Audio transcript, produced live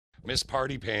Miss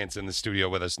Party Pants in the studio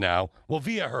with us now. Well,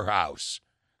 via her house.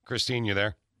 Christine, you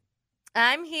there?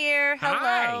 I'm here.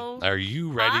 Hello. Are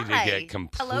you ready to get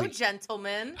Hello,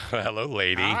 gentlemen. Hello,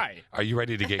 lady. Hi. Are you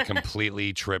ready to get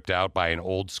completely tripped out by an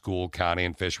old school Connie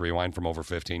and Fish rewind from over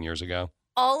 15 years ago?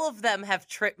 All of them have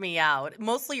tripped me out.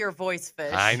 Mostly your voice,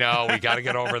 Fish. I know. We got to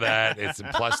get over that. It's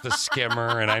plus the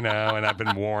skimmer, and I know, and I've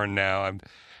been warned now.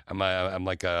 I'm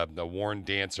like a worn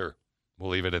dancer.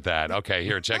 We'll leave it at that. Okay,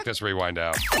 here, check this rewind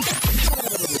out.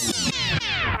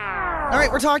 All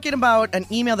right, we're talking about an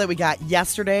email that we got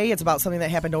yesterday. It's about something that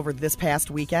happened over this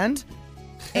past weekend.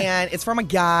 And it's from a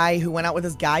guy who went out with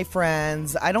his guy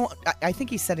friends. I think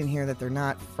he said in here that they're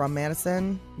not from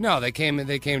Madison. No, they came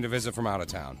to visit from out of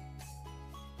town.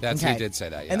 He did say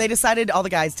that, yeah. And they decided, all the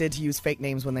guys did, to use fake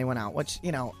names when they went out, which,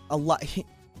 a lot.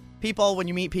 People, when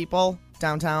you meet people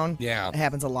downtown, it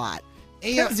happens a lot.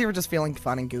 Because you were just feeling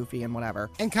fun and goofy and whatever.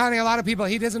 And Connie, a lot of people,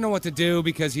 he doesn't know what to do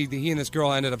because he and this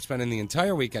girl ended up spending the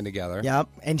entire weekend together. Yep,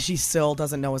 and she still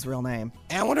doesn't know his real name.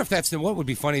 And I wonder if what would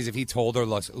be funny is if he told her,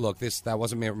 look, that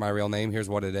wasn't my real name, here's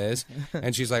what it is.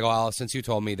 And she's like, well, since you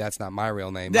told me that's not my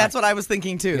real name. That's what I was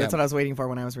thinking, too. Yeah. That's what I was waiting for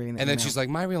when I was reading that. And then she's like,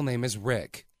 my real name is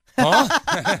Rick. Huh?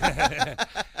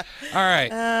 All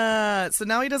right. So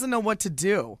now he doesn't know what to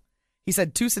do. He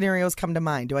said 2 scenarios come to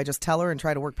mind. Do I just tell her and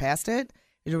try to work past it?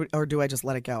 Or do I just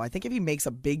let it go? I think if he makes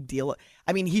a big deal,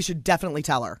 he should definitely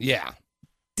tell her. Yeah.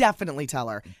 Definitely tell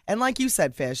her. And like you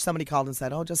said, Fish, somebody called and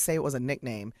said, just say it was a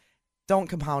nickname. Don't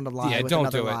compound a lie with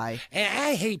another lie. And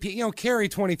I hate people. Carrie,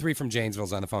 23 from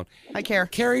Janesville's on the phone. Hi,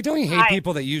 Carrie, don't you hate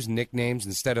people that use nicknames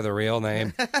instead of the real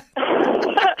name?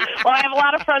 Well, I have a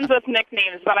lot of friends with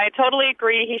nicknames, but I totally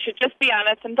agree. He should just be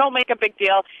honest and don't make a big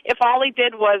deal. If all he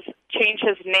did was change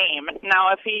his name.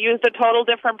 Now, if he used a total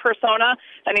different persona,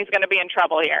 then he's going to be in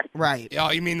trouble here. Right.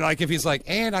 Oh, you mean like if he's like,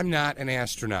 and I'm not an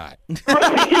astronaut.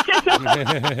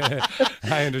 I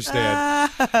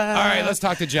understand. All right, let's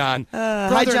talk to John.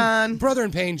 Hi, John. Brother in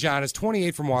pain, John, is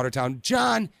 28 from Watertown.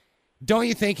 John, don't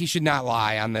you think he should not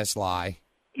lie on this lie?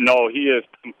 No, he is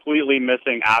completely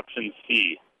missing option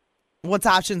C. What's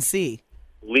option C?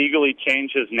 Legally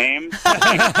change his name.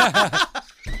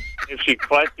 If she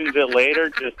questions it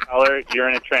later, just tell her you're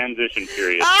in a transition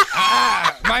period.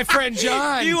 My friend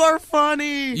John. You are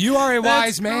funny. You are a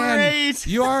wise man. Great.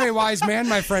 You are a wise man,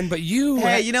 my friend, but you...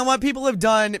 Hey, you know what? People have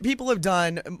done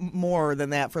more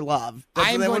than that for love.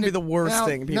 That would be the worst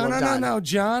thing people have done. No,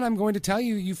 John, I'm going to tell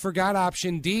you, you forgot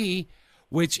option D,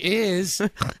 which is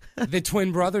the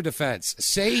twin brother defense.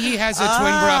 Say he has a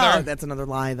twin brother. That's another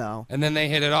lie, though. And then they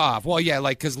hit it off. Well, yeah,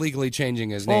 because legally changing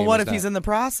his name. Well, what if he's in the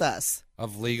process?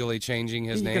 Of legally changing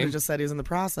his name? You could have just said he was in the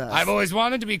process. I've always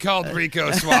wanted to be called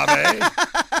Rico Suave.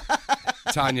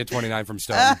 Tanya, 29 from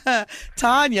Stone.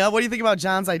 Tanya, what do you think about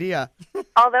John's idea?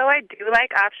 Although I do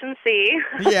like option C.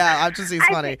 Yeah, option C is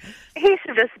funny. He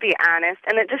should just be honest,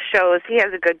 and it just shows he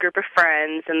has a good group of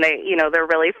friends, and they're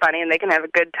really funny, and they can have a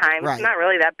good time. Right. It's not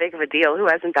really that big of a deal. Who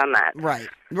hasn't done that? Right.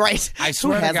 I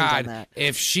swear to God,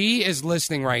 if she is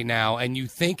listening right now and you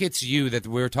think it's you that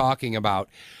we're talking about,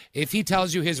 if he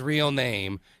tells you his real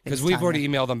name, because we've already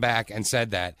emailed him back and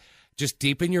said that, just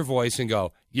deepen your voice and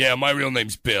go, yeah, my real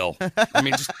name's Bill.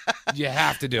 You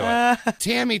have to do it.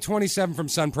 Tammy, 27 from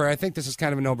Sun Prairie. I think this is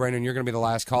kind of a no-brainer, and you're going to be the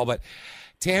last call. But,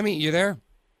 Tammy, you there?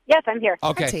 Yes, I'm here.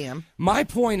 Okay. Hi, Tam. My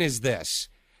point is this.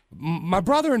 My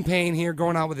brother in pain here,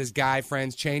 going out with his guy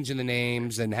friends, changing the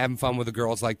names and having fun with the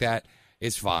girls like that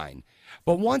is fine.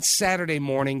 But once Saturday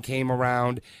morning came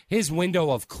around, his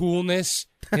window of coolness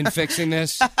in fixing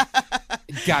this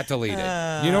got deleted.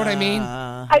 You know what I mean?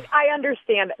 I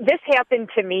understand. This happened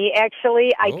to me,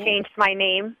 actually. I changed my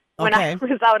name when I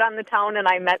was out on the town and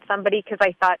I met somebody because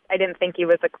I didn't think he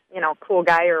was a cool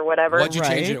guy or whatever. What'd you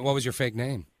change it? What was your fake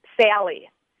name? Sally.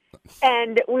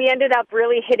 And we ended up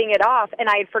really hitting it off, and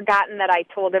I had forgotten that I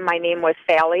told him my name was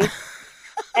Sally.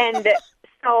 And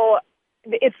so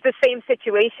it's the same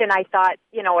situation. I thought,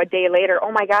 a day later,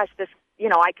 oh my gosh, this,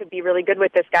 I could be really good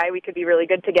with this guy. We could be really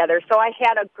good together. So I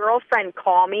had a girlfriend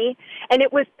call me, and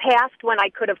it was past when I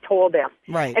could have told him.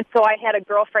 Right. And so I had a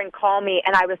girlfriend call me,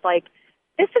 and I was like,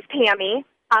 this is Tammy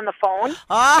on the phone.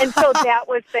 And so that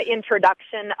was the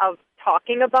introduction of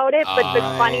talking about it. But the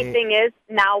funny thing is,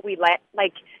 now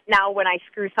when I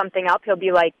screw something up, he'll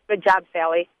be like, good job,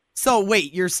 Sally. So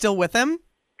wait, you're still with him?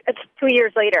 It's 2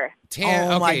 years later.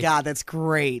 My God, that's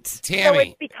great. Tammy. So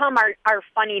it's become our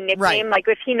funny nickname. Right. Like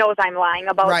if he knows I'm lying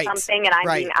about something and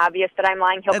I'm being obvious that I'm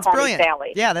lying, he'll call me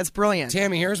Sally. Yeah, that's brilliant.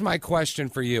 Tammy, here's my question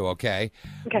for you, okay?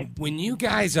 Okay. When you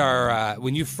guys are,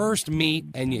 when you first meet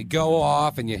and you go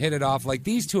off and you hit it off, like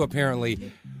these two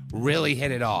apparently really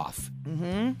hit it off,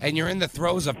 and you're in the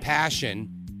throes of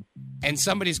passion, and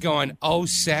somebody's going, "Oh,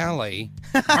 Sally,"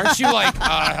 aren't you like,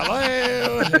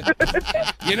 hello?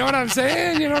 You know what I'm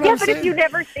saying? You know what I'm but saying? if you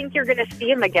never think you're going to see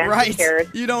him again, who cares?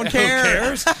 You don't care.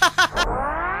 Who cares?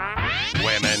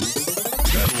 Women.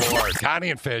 Good Lord. Connie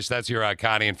and Fish, that's your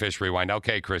Connie and Fish rewind.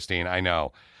 Okay, Christine, I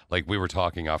know. Like, we were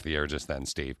talking off the air just then,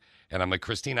 Steve. And I'm like,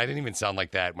 Christine, I didn't even sound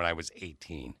like that when I was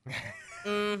 18.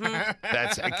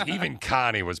 That's even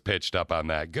Connie was pitched up on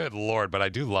that. Good Lord, but I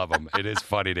do love them. It is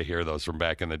funny to hear those from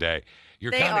back in the day.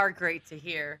 They are great to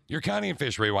hear. Your Connie and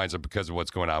Fish rewinds are because of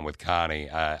what's going on with Connie.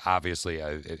 Obviously,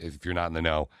 if you're not in the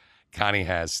know, Connie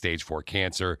has stage 4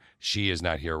 cancer. She is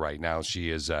not here right now. She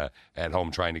is at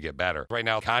home trying to get better. Right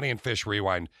now, Connie and Fish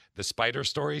rewind the spider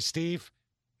story, Steve.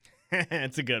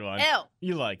 It's a good one. Ew.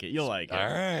 You like it. You'll like it. All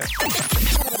right.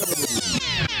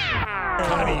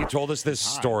 Connie, you told us this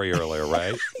story earlier,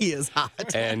 right? He is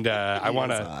hot. And I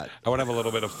want to have a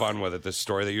little bit of fun with it. This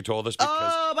story that you told us.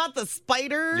 Because, about the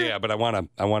spider? Yeah, but I want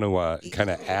to kind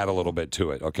of add a little bit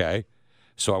to it. Okay.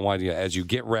 So I want you, as you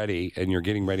get ready and you're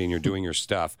getting ready and you're doing your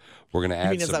stuff, we're going to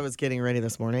add as I was getting ready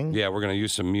this morning? Yeah, we're going to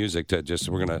use some music we're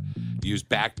going to use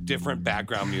different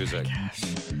background music.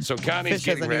 So Connie's Fish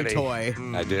getting has a ready. new toy.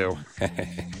 I do.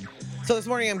 So this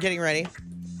morning I'm getting ready.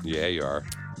 Yeah, you are.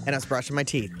 And I was brushing my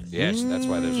teeth. Yes, that's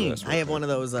why there's this. I have one of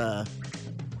those,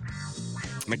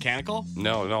 Mechanical?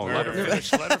 No, let her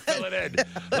finish. Let her fill it in.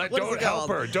 Don't help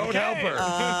her. Don't help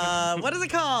her. What is it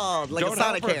called? Like Don't a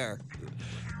Sonic help her. hair.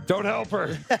 Don't help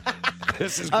her.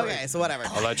 This is great. Okay, so whatever.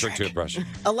 Electric toothbrush.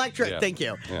 Electric, Yeah. thank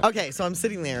you. Yeah. Okay, so I'm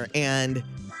sitting there and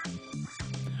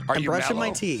Are I'm you brushing mellow?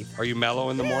 my teeth. Are you mellow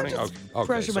in the morning? just Okay,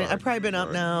 brushing my. sorry. I've probably been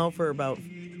up now for about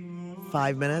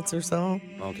 5 minutes or so.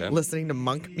 Okay. Listening to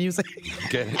monk music.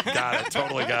 Get it. Got it.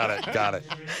 Totally got it. Got it.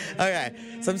 Okay,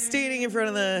 so I'm standing in front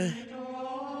of the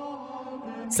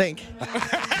sink.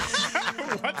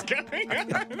 What's going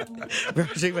on?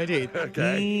 Brushing my teeth.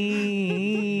 Okay.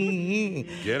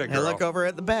 Get it, I girl. look over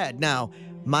at the bed. Now,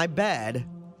 my bed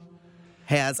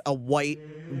has a white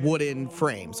wooden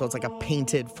frame, so it's like a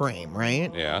painted frame,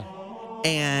 right? Yeah.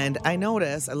 And I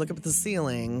notice, I look up at the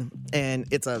ceiling, and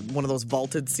it's one of those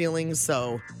vaulted ceilings,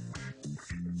 so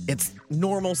it's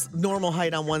normal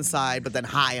height on one side, but then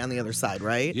high on the other side,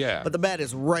 right? Yeah. But the bed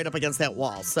is right up against that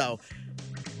wall, so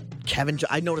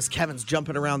I noticed Kevin's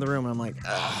jumping around the room, and I'm like,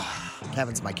 ugh,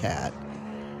 Kevin's my cat.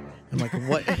 I'm like,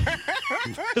 what?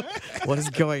 What is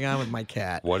going on with my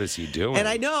cat? What is he doing? And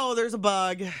I know there's a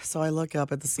bug, so I look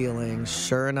up at the ceiling.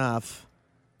 Sure enough,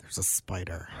 there's a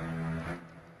spider.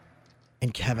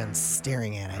 And Kevin's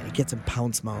staring at it. He gets in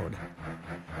pounce mode.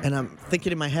 And I'm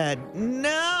thinking in my head,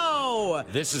 no!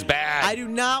 This is bad. I do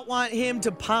not want him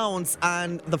to pounce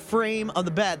on the frame of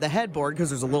the bed, the headboard,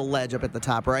 because there's a little ledge up at the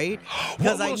top, right?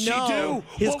 Because What will she do?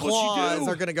 his What will she claws do?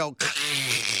 are going to go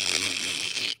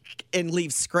and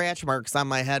leave scratch marks on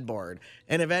my headboard.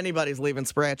 And if anybody's leaving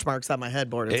scratch marks on my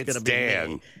headboard, it's going to be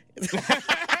Dan. me.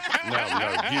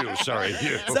 No, you. Sorry,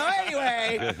 you. So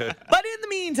anyway, but in the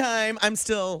meantime, I'm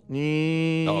still. But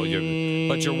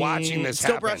you're watching this Still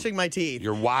happen. brushing my teeth.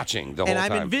 You're watching the whole And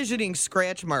I'm time. envisioning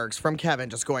scratch marks from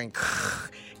Kevin just going,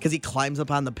 because he climbs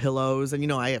up on the pillows.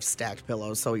 And, I have stacked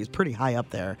pillows, so he's pretty high up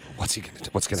there. What's going to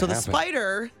happen? So the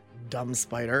spider, dumb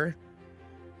spider,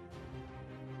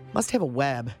 must have a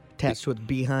web attached to its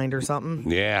behind or something.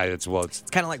 Yeah, it's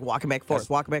kind of like walking back and forth,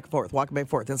 walking back and forth, walking back and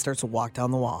forth. Then starts to walk down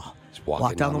the wall.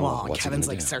 walking down the wall. What's he Kevin's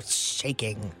gonna like do? starts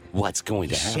shaking. What's going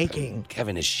to happen? Shaking.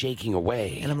 Kevin is shaking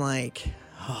away. And I'm like,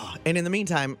 oh. And in the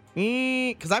meantime,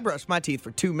 because I brushed my teeth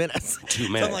for 2 minutes. 2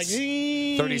 So minutes. I'm like,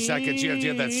 30 seconds. Do you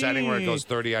have that setting where it goes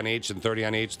 30 on each and 30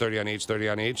 on each, 30 on each, 30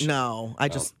 on each? No,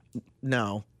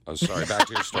 no. Oh, sorry. Back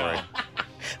to your story.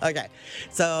 Okay.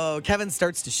 So Kevin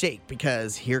starts to shake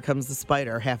because here comes the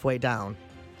spider halfway down.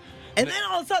 And then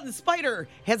all of a sudden the spider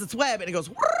has its web and it goes,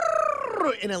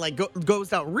 and it goes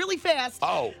down really fast.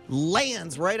 Oh.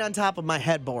 Lands right on top of my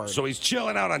headboard. So he's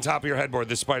chilling out on top of your headboard,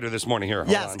 this spider, this morning. Here,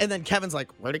 hold Yes, on. and then Kevin's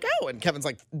like, where'd it go? And Kevin's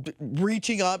like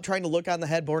reaching up, trying to look on the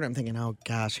headboard. I'm thinking, oh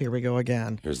gosh, here we go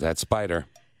again. Here's that spider.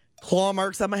 Claw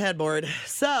marks on my headboard.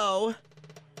 So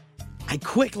I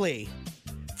quickly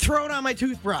throw it on my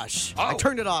toothbrush. I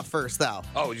turned it off first, though.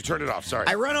 Oh, you turned it off. Sorry.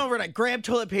 I run over and I grab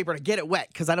toilet paper to get it wet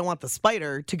because I don't want the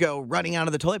spider to go running out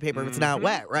of the toilet paper if it's not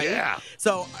wet, right? Yeah.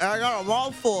 So I got a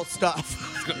mouthful of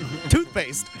stuff.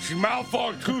 Toothpaste. She's mouthful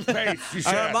of toothpaste, she I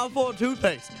got said. a mouthful of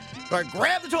toothpaste. So I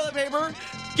grab the toilet paper,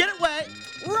 get it wet,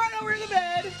 run over to the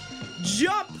bed,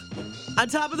 jump on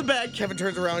top of the bed. Kevin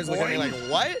turns around, he's looking at me like,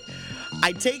 what?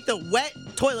 I take the wet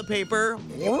toilet paper,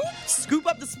 scoop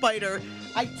up the spider.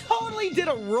 I totally did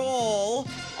a roll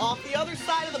off the other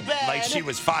side of the bed. Like she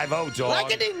was 5'0", dog.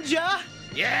 Like a ninja.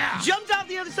 Yeah. Jumped off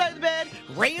the other side of the bed,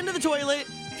 ran to the toilet,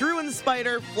 threw in the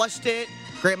spider, flushed it,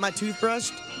 grabbed my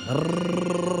toothbrush,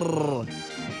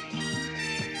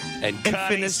 And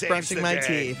finished brushing my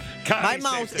teeth. My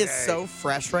mouth is so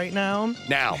fresh right now.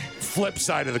 Now, flip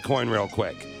side of the coin real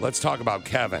quick. Let's talk about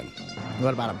Kevin.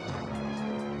 What about him?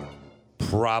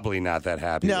 Probably not that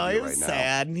happy No, with he you was right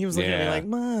sad. now. He was looking at me like,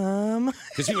 Mom.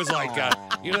 Because he was like,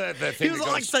 you know that thing He was that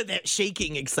all goes, excited, that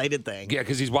shaking, excited thing. yeah,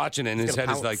 because he's watching it and his head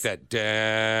gonna is like that.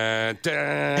 Da,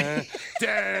 da,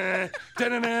 da, da,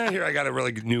 da, da. Here, I got a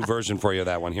really new version for you of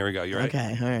that one. Here we go. You ready?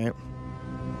 Okay, all right.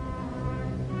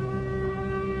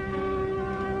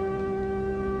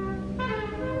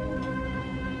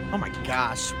 Oh my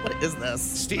gosh, what is this?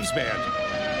 Steve's band.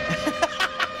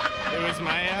 It was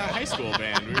my high school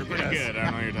band. We were pretty good. I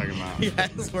don't know what you're talking about.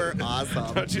 Yes, we're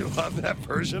awesome. Don't you love that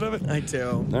version of it? I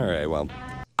do. All right, well,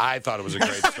 I thought it was a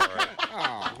great story.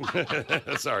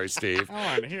 Oh, Sorry, Steve. I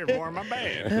want to hear more of my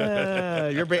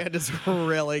band. Your band is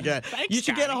really good. Thanks, You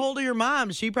should get a Johnny. hold of your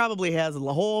mom. She probably has a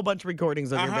whole bunch of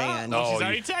recordings of your band. Oh, She's you-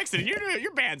 already texted.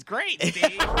 Your band's great,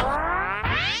 Steve.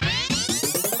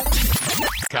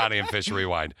 Connie and Fish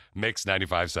Rewind. Mix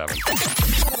 95.7.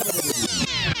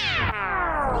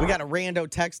 We got a rando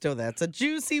texto that's a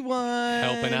juicy one.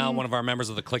 Helping out one of our members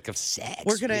of the Clique of Sex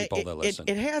We're gonna. people that listen.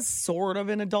 It has sort of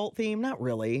an adult theme, not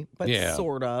really, but Yeah.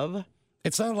 sort of.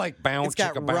 It's not like bounce. It's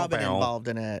got chicka, bow, rubbing bow. involved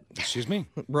in it. Excuse me?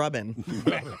 Rubbing.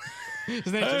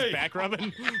 Isn't that just back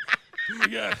rubbing?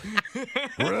 Yeah.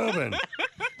 Rubbing.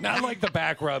 Not like the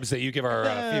back rubs that you give our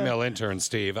female intern,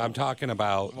 Steve. I'm talking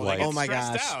about Well, like. they Oh my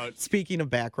stressed gosh. out. Speaking of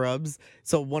back rubs,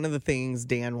 so one of the things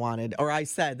Dan wanted, or I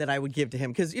said that I would give to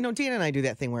him, because, you know, Dan and I do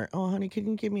that thing where, oh, honey, can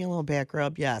you give me a little back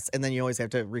rub? Yes. And then you always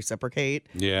have to reciprocate,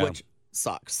 Yeah. which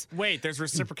sucks. Wait, there's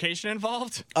reciprocation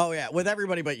involved? Oh, yeah, with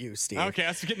everybody but you, Steve. Okay,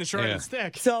 that's getting the short end of the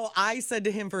stick. So I said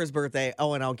to him for his birthday,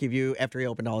 oh, and I'll give you, after he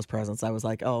opened all his presents, I was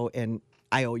like, oh, and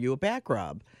I owe you a back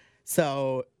rub.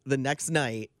 So the next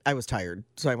night, I was tired,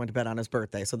 so I went to bed on his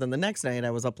birthday. So then the next night, I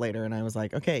was up later, and I was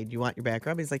like, okay, do you want your back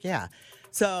rub? He's like, yeah.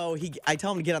 So I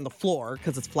tell him to get on the floor,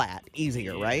 because it's flat,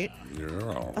 easier, right?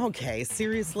 Yeah. Okay,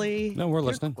 seriously? No, we're You're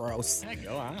listening. Gross.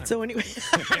 Go on. So anyway,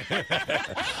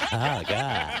 oh,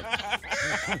 God.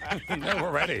 No,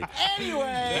 we're ready.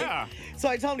 Yeah. so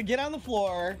I tell him to get on the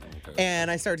floor,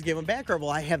 and I start to give him back rub. Well,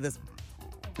 I have this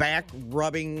back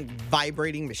rubbing,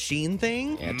 vibrating machine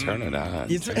thing. Yeah, turn it on.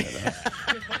 You, Turn it on.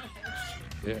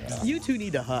 Yeah. you two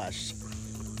need to hush.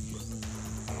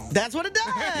 That's what it does.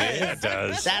 Yeah, it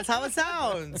does. That's how it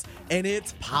sounds. And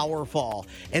it's powerful.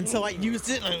 And so I used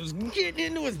it, and I was getting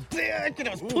into his back, and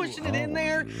I was pushing it in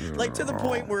there, like to the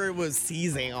point where it was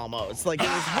seizing almost. Like it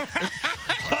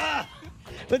was.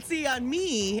 But see, on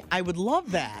me, I would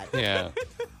love that. Yeah.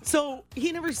 So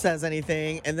he never says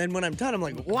anything. And then when I'm done, I'm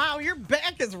like, wow, your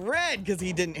back is red, because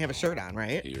he didn't have a shirt on,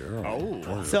 right?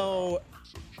 Oh. So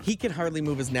he can hardly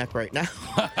move his neck right now.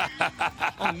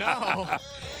 Oh, no.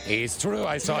 He's true.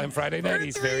 I saw him Friday night.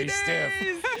 He's very stiff.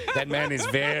 That man is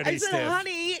very I said, stiff.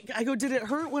 honey, I go, did it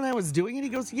hurt when I was doing it? He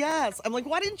goes, yes. I'm like,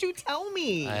 why didn't you tell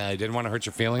me? I didn't want to hurt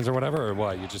your feelings or whatever, or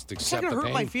what? You just It's not accept going the to hurt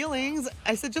pain. my feelings.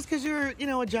 I said, just because you're,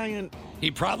 a giant.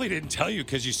 He probably didn't tell you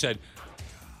because you said,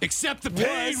 accept the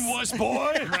pain, wuss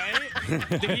boy.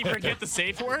 Right? Did he forget the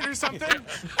safe word or something?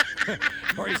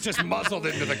 Or he's just muzzled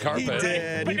into the carpet. He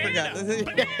did. He forgot.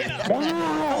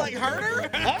 Like harder?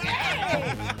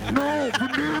 Okay. No,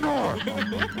 banana.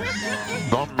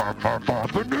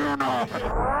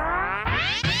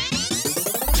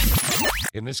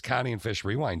 In this Connie and Fish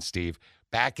Rewind, Steve,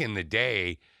 back in the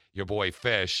day, your boy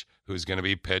Fish, who's going to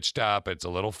be pitched up, it's a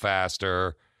little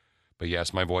faster. But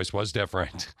yes, my voice was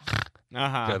different.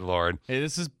 Uh-huh. Good Lord. Hey,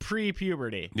 this is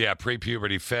pre-puberty. Yeah,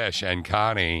 pre-puberty Fish and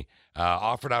Connie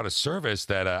offered out a service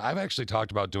that I've actually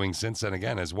talked about doing since then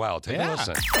again as well. Take a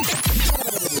listen.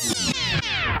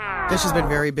 Fish has been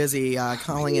very busy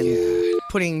calling and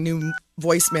putting new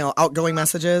voicemail outgoing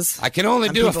messages. I can only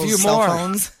on do a people's few cell more.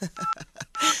 phones. I'm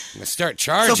gonna start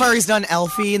charging. So far, he's done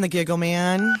Elfie and the Giggle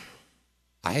Man.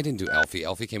 I didn't do Elfie.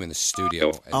 Elfie came in the studio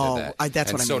and Oh, did that. that's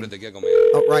and what I so mean. did the Giggle Man.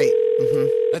 Oh, right. Mm-hmm.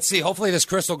 Let's see. Hopefully this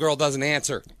Crystal girl doesn't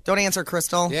answer. Don't answer,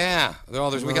 Crystal. Yeah. We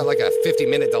got like a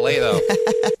 50-minute delay, though.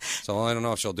 So I don't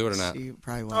know if she'll do it or not. You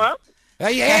probably will. Hello?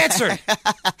 Hey, you answered.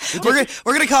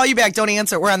 We're gonna call you back. Don't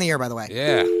answer. We're on the air, by the way.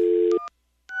 Yeah.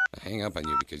 I hang up on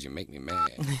you because you make me mad.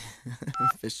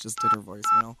 Fish just did her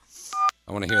voicemail.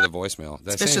 I want to hear the voicemail. Did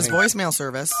I say Fish's anything? voicemail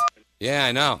service. Yeah,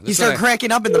 I know. He This started is-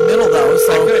 cracking up in the middle, though,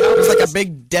 so couldn't help there's it. like a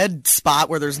big dead spot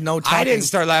where there's no talking. I didn't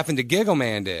start laughing. The Giggle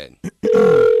Man did.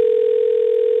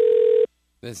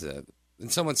 This is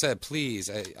and someone said, "Please,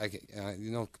 oh, there we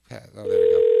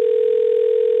go."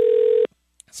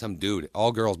 Some dude.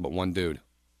 All girls but one dude.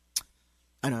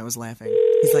 I know, I was laughing.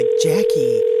 He's like,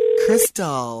 Jackie,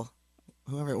 Crystal,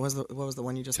 whoever it was, what was the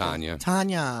one you just Tanya. called?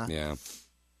 Tanya. Yeah.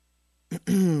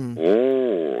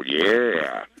 Oh,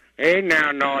 yeah. Hey,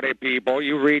 now, naughty people,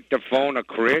 you reached the phone of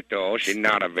Crystal. She's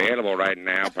not available right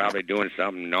now, probably doing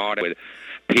something naughty with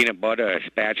peanut butter, a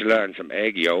spatula, and some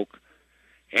egg yolk.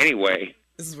 Anyway,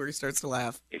 this is where he starts to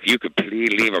laugh. If you could please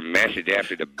leave a message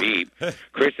after the beep,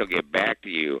 Crystal will get back to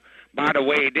you. By the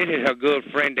way, this is her good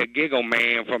friend, the Giggle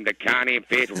Man from the Connie and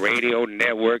Fish Radio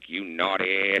Network. You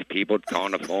naughty-ass people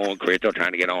calling the phone. Crystal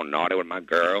trying to get all naughty with my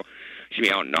girl. She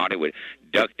be all naughty with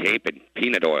duct tape and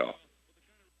peanut oil.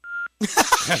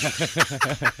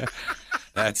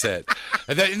 That's it.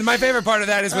 My favorite part of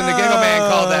that is when the Giggle Man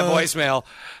called that voicemail.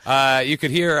 You could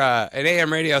hear an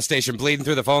AM radio station bleeding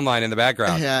through the phone line in the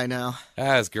background. Yeah, I know.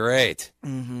 That was great.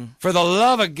 Mm-hmm. For the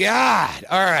love of God.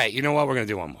 All right, you know what? We're going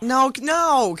to do one more. No,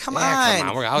 come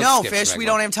on. No, Fish, we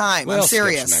don't have time. I'm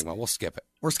serious. Skip Schmegma. We'll skip it.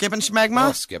 We're skipping Schmegma?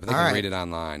 We'll skip it. They can read it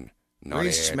online.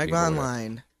 Read Schmegma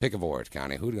online. Pick a word,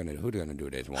 Connie. Who's gonna do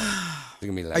this one?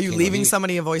 Gonna be like, are you leaving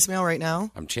somebody a voicemail right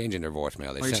now? I'm changing their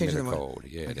voicemail. They sent me their code.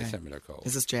 Yeah, okay. They sent me their code.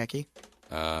 Is this Jackie?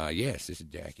 Yes, this is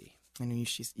Jackie. I knew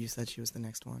you said she was the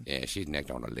next one. Yeah, she's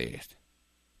next on the list.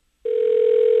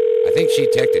 I think she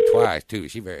texted twice too.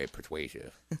 She's very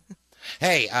persuasive.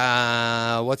 Hey,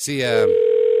 what's the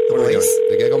what are we doing?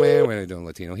 The Giggle Man? What are we doing?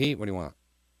 Latino Heat? What do you want?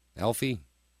 Elfie?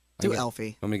 Do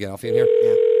Elfie. Want me to get Elfie in here?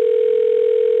 Yeah.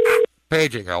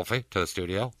 Paging Elfie to the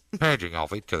studio. Paging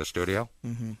Elfie to the studio.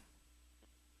 Mm-hmm.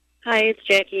 Hi, it's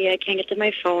Jackie. I can't get to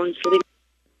my phone, so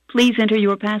please enter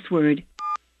your password.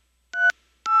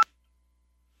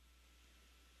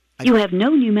 You have no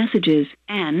new messages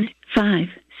and 5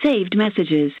 saved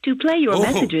messages. To play your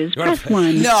messages, press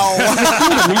 1. No. To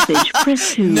record a message,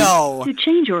 press 2. No. To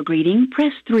change your greeting,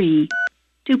 press 3.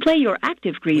 To play your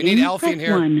active greeting, press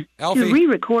 1. Elfie. To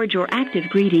re-record your active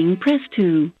greeting, press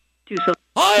 2. To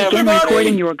begin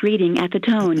recording your greeting at the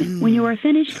tone. When you are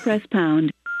finished, press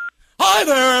pound. Hi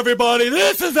there, everybody.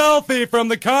 This is Elfie from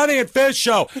the Connie and Fish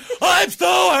Show. I'm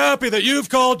so happy that you've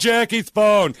called Jackie's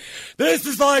phone. This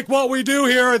is like what we do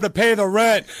here to pay the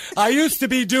rent. I used to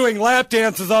be doing lap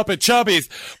dances up at Chubby's,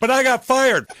 but I got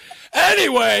fired.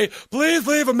 Anyway, please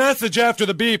leave a message after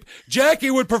the beep.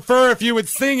 Jackie would prefer if you would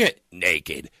sing it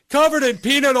naked, covered in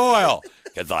peanut oil,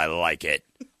 because I like it,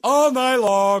 all night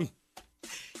long.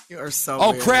 You are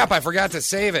so weird. Crap, I forgot to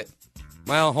save it.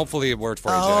 Well, hopefully it worked for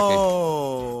you, Jackie.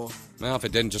 Oh. Well, if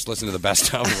it didn't, just listen to the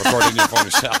best of recording your phone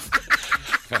yourself.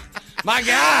 My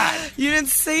God! You didn't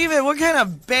save it. What kind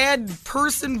of bad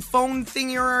person phone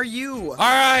thinger are you? All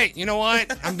right, you know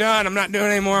what? I'm done. I'm not doing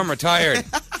it anymore. I'm retired.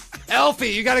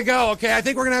 Elfie, you got to go, okay? I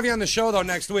think we're going to have you on the show, though,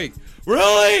 next week.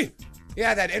 Really?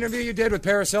 Yeah, that interview you did with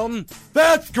Paris Hilton?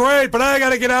 That's great, but I got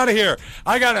to get out of here.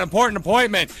 I got an important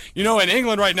appointment. You know, in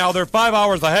England right now, they're 5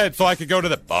 hours ahead, so I could go to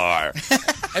the bar.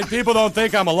 And people don't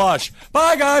think I'm a lush.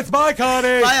 Bye, guys. Bye,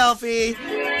 Connie. Bye, Elfie.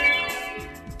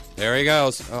 There he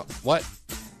goes. Oh, what?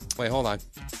 Wait, hold on.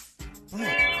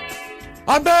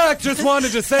 I'm back. Just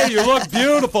wanted to say you look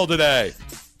beautiful today.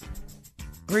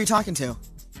 Who are you talking to?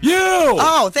 You!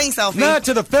 Oh, thanks, Elfie. Not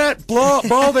to the fat,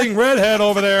 balding redhead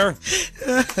over there.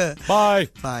 Bye.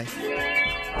 Bye.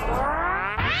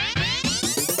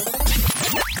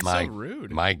 So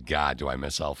rude. My God, do I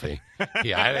miss Elfie?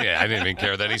 Yeah, I didn't even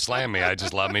care that he slammed me. I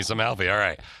just love me some Elfie. All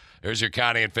right. Here's your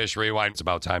Connie and Fish Rewind. It's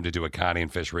about time to do a Connie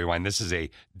and Fish Rewind. This is a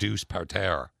deuce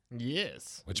parterre.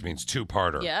 Yes. Which means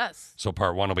two-parter. Yes. So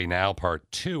part 1 will be now. Part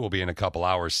 2 will be in a couple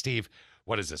hours. Steve,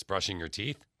 what is this, brushing your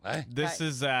teeth? This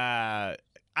is,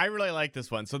 I really like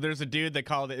this one. So there's a dude that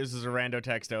called it. This is a rando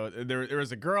texto. There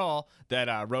was a girl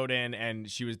that wrote in, and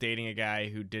she was dating a guy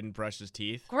who didn't brush his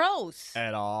teeth. Gross.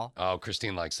 At all. Oh,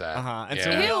 Christine likes that. And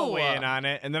so we all weigh in on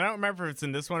it. And then I don't remember if it's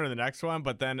in this one or the next one,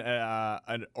 but then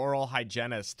an oral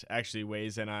hygienist actually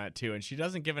weighs in on it too, and she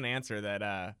doesn't give an answer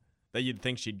that you'd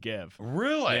think she'd give.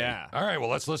 Really? Yeah. All right, well,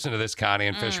 let's listen to this Connie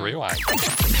and Fish Rewind.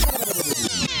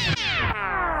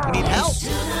 We need help.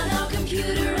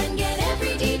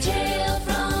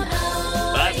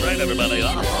 That's right, everybody.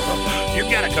 You've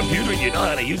got a computer and you know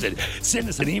how to use it. Send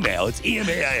us an email. It's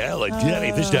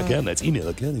email@conniefish.com. That's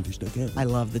email@conniefish.com. I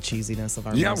love the cheesiness of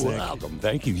our You're music. welcome.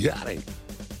 Thank you. Got it.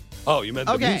 Oh, you meant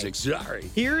the music. Sorry.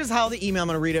 Here's how the email, I'm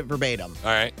going to read it verbatim.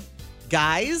 All right.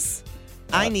 Guys,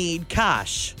 I need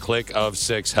Kosh. Click of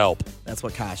 6 help. That's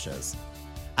what Kosh is.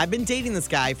 I've been dating this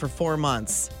guy for 4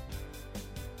 months.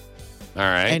 All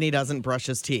right. And he doesn't brush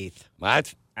his teeth.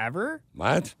 What? Ever?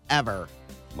 What? Ever.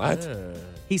 What?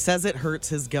 He says it hurts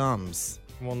his gums.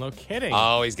 Well, no kidding.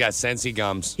 Oh, he's got Scentsy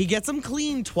gums. He gets them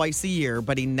cleaned twice a year,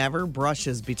 but he never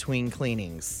brushes between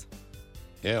cleanings.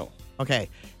 Ew. Okay.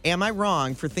 Am I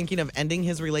wrong for thinking of ending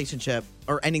his relationship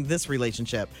or ending this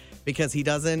relationship because he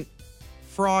doesn't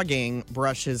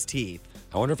brush his teeth?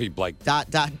 I wonder if he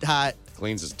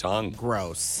cleans his tongue.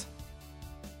 Gross.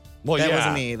 Well, that yeah.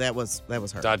 wasn't me. That was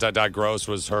her. Gross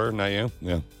was her, not you?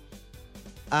 Yeah.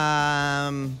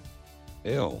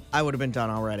 Ew. I would have been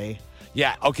done already.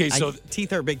 Yeah. Okay. So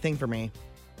teeth are a big thing for me.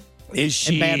 Is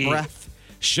she and bad breath?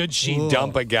 Should she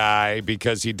dump a guy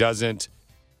because he doesn't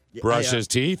brush his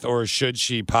teeth, or should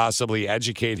she possibly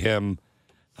educate him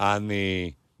on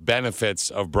the benefits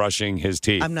of brushing his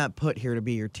teeth? I'm not put here to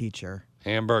be your teacher.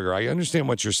 Hamburger, I understand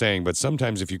what you're saying, but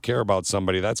sometimes if you care about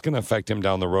somebody, that's going to affect him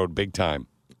down the road big time.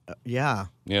 Yeah.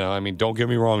 You know, I mean, don't get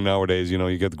me wrong. Nowadays, you know,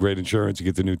 you get the great insurance, you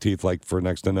get the new teeth like for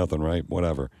next to nothing, right?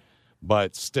 Whatever.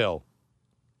 But still.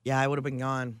 Yeah, I would have been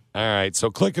gone. All right.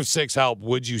 So, click of 6 help.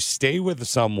 Would you stay with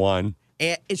someone?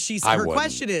 Her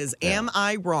question is, am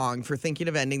I wrong for thinking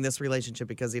of ending this relationship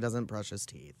because he doesn't brush his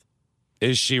teeth?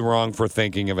 Is she wrong for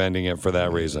thinking of ending it for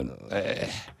that reason?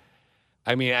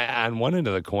 I mean, on one end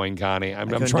of the coin, Connie, I'm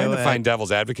trying to find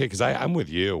devil's advocate because I'm with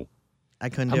you. I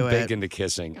couldn't do it. I'm big into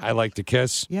kissing. I like to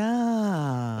kiss.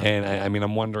 Yeah. And I mean,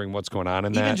 I'm wondering what's going on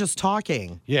in that. Even just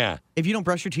talking. Yeah. If you don't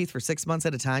brush your teeth for 6 months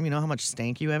at a time, you know how much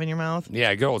stank you have in your mouth?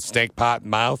 Yeah, good old stank pot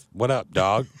mouth. What up,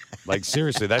 dog? Like,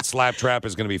 seriously, that slap trap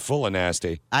is going to be full of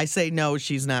nasty. I say no,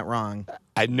 she's not wrong.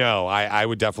 I know. I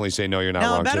would definitely say no, you're not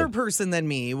now, wrong. A better too. person than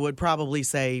me would probably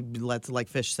say, like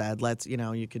Fish said,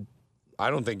 you could I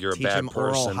don't think you're a teach bad him person.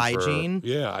 oral hygiene.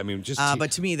 Yeah, I mean, just.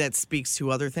 But to me, that speaks to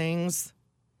other things.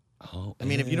 Oh, I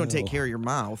mean, if you don't take care of your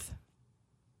mouth.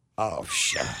 Oh,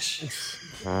 shush.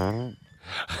 I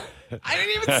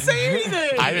didn't even say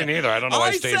anything. I didn't either. I don't know why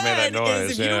Steve made that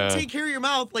noise. If you don't take care of your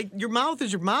mouth, like your mouth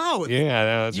is your mouth.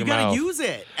 Yeah, that's you your mouth. gotta use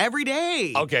it every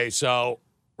day. Okay, so.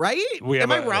 Right?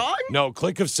 Am I wrong? No,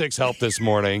 click of 6 help this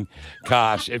morning.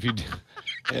 Gosh, if you.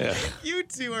 Yeah. You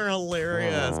two are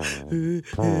hilarious.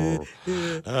 Oh,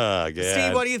 God.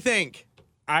 Steve, what do you think?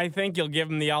 I think you'll give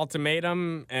him the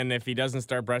ultimatum, and if he doesn't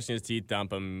start brushing his teeth,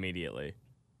 dump him immediately.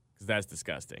 Because that's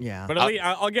disgusting. Yeah. But at least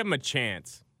I'll give him a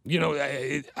chance. You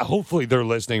know, hopefully they're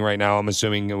listening right now. I'm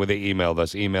assuming when they emailed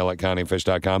us,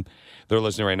 email@connieandfish.com. They're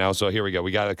listening right now. So here we go.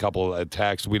 We got a couple of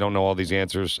texts. We don't know all these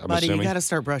answers. I'm Buddy, assuming. you got to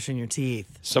start brushing your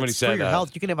teeth. Somebody it's said for your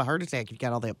health. You can have a heart attack if you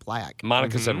got all that plaque.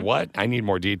 Monica said, "What? I need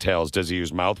more details. Does he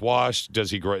use mouthwash?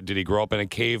 Did he grow up in a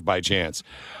cave by chance?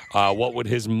 What would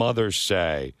his mother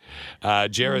say?"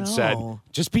 Jared said,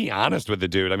 "Just be honest with the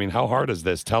dude. I mean, how hard is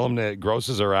this? Tell him that it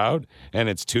grosses her out, and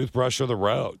it's toothbrush or the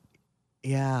road."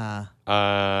 Yeah.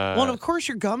 Well, of course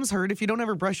your gums hurt. If you don't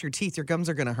ever brush your teeth, your gums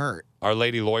are going to hurt. Our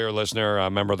lady lawyer listener, a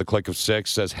member of the Click of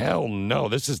 6, says, "Hell no,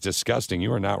 this is disgusting.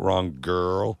 You are not wrong,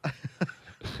 girl."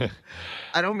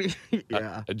 I don't mean,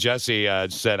 yeah. Jesse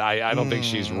said, I don't think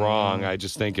she's wrong. I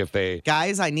just think if they...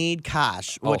 Guys, I need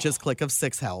cash, which is Click of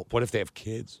 6 help. What if they have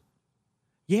kids?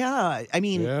 Yeah, I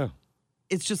mean... Yeah.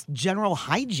 It's just general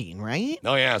hygiene, right?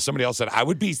 Oh, yeah. Somebody else said, I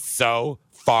would be so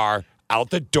far out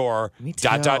the door, ...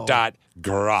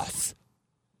 Gross.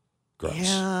 Gross.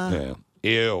 Yeah.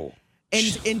 Ew.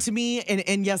 And to me,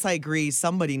 and yes, I agree,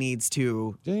 somebody needs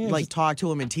to talk to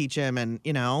him and teach him and,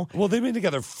 you know. Well, they've been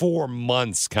together 4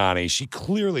 months, Connie.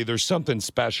 there's something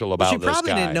special about this guy. She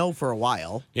probably didn't know for a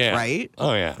while, right?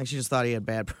 Oh, yeah. Like she just thought he had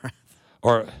bad breath.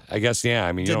 Or, I guess, yeah,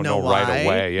 I mean, you Didn't don't know why. right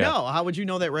away. Yeah. No, how would you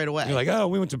know that right away? You're like, oh,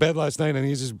 we went to bed last night and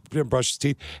he just didn't brush his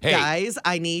teeth. Hey. Guys,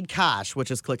 I need cash, which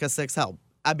is Click of 6 help.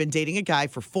 I've been dating a guy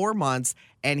for 4 months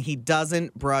and he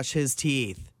doesn't brush his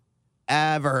teeth.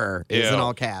 Ever. Is in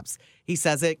all caps. He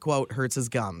says it, quote, hurts his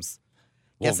gums.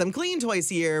 Gets them clean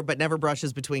twice a year, but never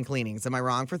brushes between cleanings. Am I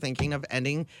wrong for thinking of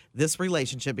ending this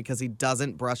relationship because he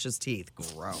doesn't brush his teeth?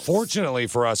 Gross. Fortunately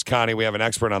for us, Connie, we have an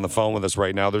expert on the phone with us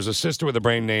right now. There's a sister with a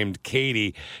brain named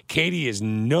Katie. Katie is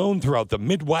known throughout the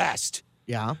Midwest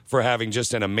for having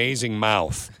just an amazing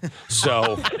mouth.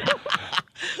 So...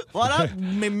 What up,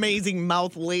 amazing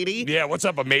mouth lady? Yeah, what's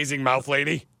up, amazing mouth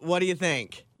lady? What do you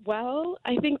think? Well,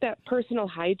 I think that personal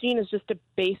hygiene is just a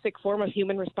basic form of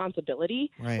human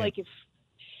responsibility. Right.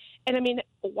 And I mean,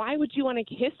 why would you want to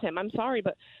kiss him? I'm sorry,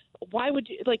 but why would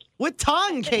you, with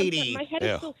tongue, Katie? My head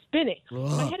is still spinning.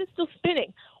 My head is still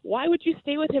spinning. Why would you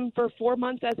stay with him for 4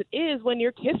 months as it is when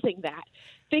you're kissing that?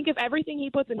 Think of everything he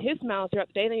puts in his mouth throughout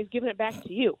the day, and then he's giving it back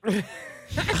to you. I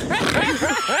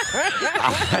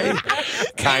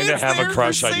kind of have a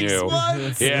crush on you.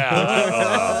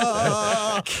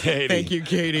 Yeah. Katie. Thank you,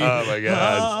 Katie. Oh, my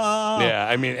God. Yeah,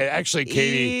 I mean, actually,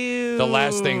 Katie, The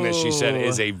last thing that she said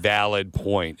is a valid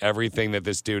point. Everything that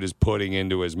this dude is putting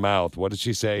into his mouth, what did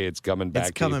she say? It's coming back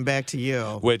It's coming back to you.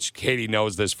 Which Katie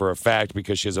knows this for a fact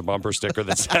because she has a bumper sticker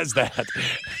that says that.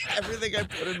 Everything I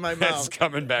put in my It's mouth.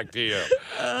 coming back to you.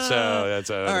 So that's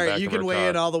All right, you can weigh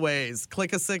in all the ways.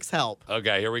 Click a 6 help.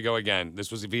 Okay, here we go again.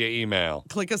 This was via email.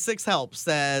 Click a 6 help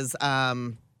says,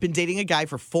 been dating a guy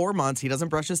for 4 months. He doesn't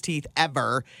brush his teeth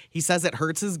ever. He says it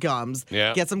hurts his gums.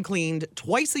 Yeah. Gets them cleaned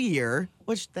twice a year,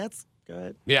 which that's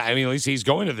good. Yeah, I mean, at least he's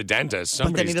going to the dentist. But then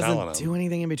Somebody's he telling doesn't him. do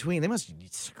anything in between. They must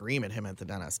scream at him at the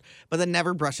dentist. But then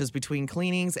never brushes between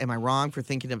cleanings. Am I wrong for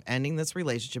thinking of ending this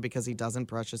relationship because he doesn't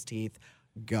brush his teeth?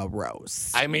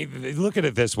 Gross. I mean, look at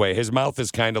it this way. His mouth is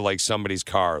kind of like somebody's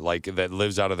car, like that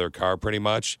lives out of their car pretty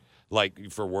much.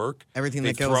 Like for work, everything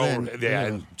they that goes in. Yeah,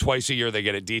 and twice a year they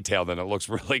get it detailed, and it looks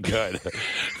really good.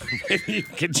 Maybe you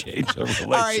can change the relationship.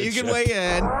 All right, you can weigh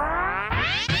in.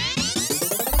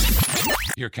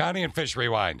 Your Connie and Fish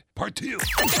Rewind, part 2.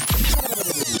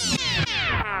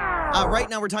 Right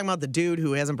now we're talking about the dude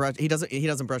who hasn't brushed. He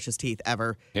doesn't brush his teeth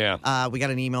ever. Yeah. We got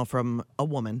an email from a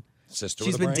woman. Sister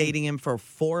She's with a been brain. dating him for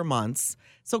 4 months.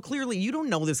 So clearly you don't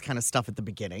know this kind of stuff at the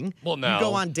beginning. Well, no. You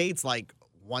go on dates like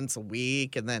once a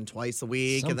week and then twice a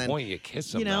week. At some and then, point you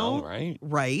kiss him, you know, though, right?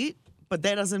 Right. But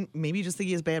that doesn't, maybe you just think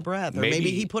he has bad breath. Or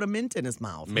maybe he put a mint in his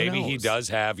mouth. Who Maybe he knows? does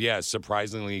have,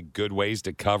 surprisingly good ways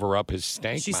to cover up his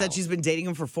stank She mouth. said she's been dating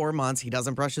him for 4 months. He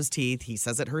doesn't brush his teeth. He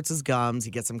says it hurts his gums.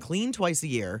 He gets them cleaned twice a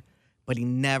year, but he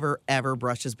never, ever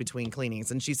brushes between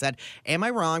cleanings. And she said, am I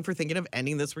wrong for thinking of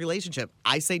ending this relationship?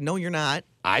 I say, no, you're not.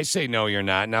 I say no, you're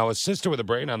not. Now, a sister with a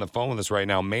brain on the phone with us right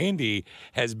now, Mandy,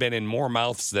 has been in more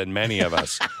mouths than many of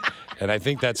us. And I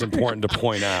think that's important to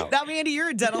point out. Now, Mandy, you're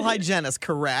a dental hygienist,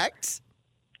 correct?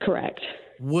 Correct.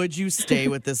 Would you stay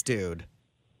with this dude?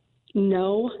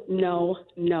 No.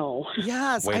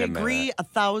 Yes, Wait I a agree. minute.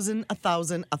 1,000.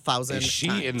 Is she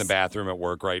times. in the bathroom at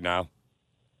work right now?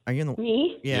 Are you in the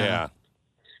Me? Yeah.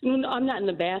 No, I'm not in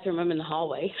the bathroom. I'm in the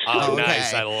hallway. Oh, Okay.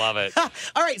 nice. I love it.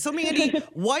 All right, so Mandy,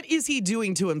 what is he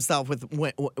doing to himself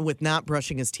with not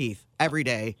brushing his teeth every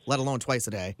day, let alone twice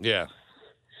a day? Yeah.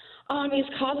 He's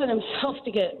causing himself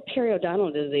to get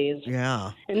periodontal disease.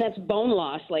 Yeah. And that's bone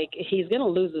loss. Like, he's going to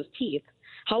lose his teeth.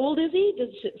 How old is he? Does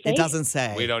it say? It doesn't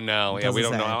say. We don't know. It Yeah, we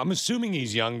doesn't don't know. say. I'm assuming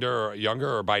he's younger,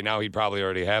 or by now he'd probably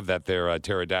already have that there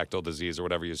pterodactyl disease or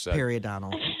whatever you said.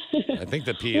 Periodontal. I think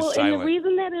the P is Well, silent. and the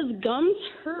reason that his gums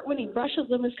hurt when he brushes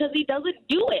them is because he doesn't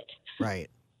do it. Right.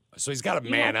 So he's got to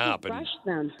You man have to up and brush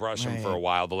them. brush them for a Right.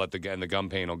 while to let the gum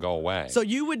pain will go away. So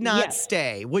you would not Yes.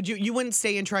 stay? Would you? You wouldn't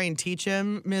stay and try and teach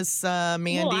him, Miss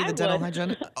Mandy, Well, I the dental would.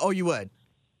 hygienist? Oh, you would.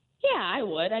 Yeah, I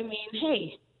would. I mean,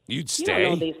 hey, You'd you don't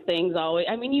know stay? these things always.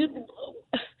 I mean,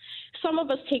 some of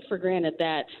us take for granted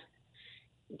that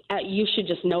you should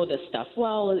just know this stuff.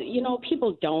 Well,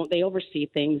 people don't. They oversee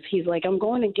things. He's like, I'm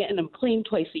going and getting them cleaned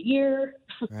twice a year.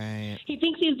 Right. He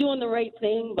thinks he's doing the right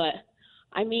thing, but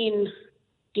I mean,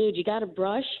 dude, you got to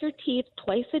brush your teeth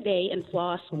twice a day and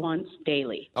floss once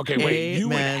daily. Okay, wait. You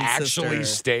would Amen, actually sister.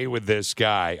 stay with this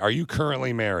guy. Are you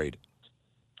currently married?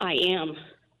 I am.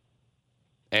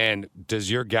 And do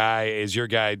you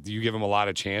give him a lot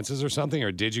of chances or something?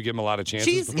 Or did you give him a lot of chances?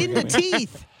 She's before in you the got married?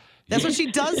 teeth. That's what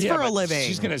she does Yeah, for a but living.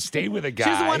 She's going to stay with a guy. She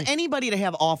doesn't want anybody to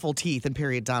have awful teeth and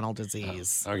periodontal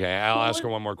disease. Okay, I'll ask her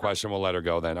one more question. We'll let her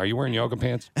go then. Are you wearing yoga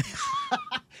pants?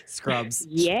 Scrubs.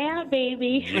 Yeah,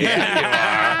 baby.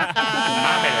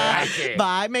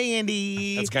 Bye,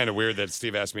 Mandy. That's kind of weird that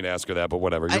Steve asked me to ask her that, but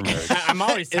whatever. You're married. I'm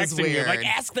always It's texting you, like, weird.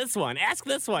 ask this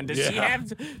one. Does she Yeah.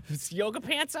 have yoga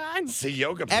pants on? It's a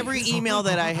yoga pants. Every email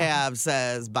that I have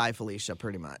says bye, Felicia,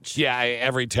 pretty much. Yeah,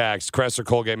 every text. Crest or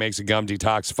Colgate makes a gum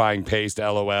detoxifying paste.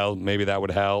 LOL. Maybe that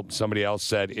would help. Somebody else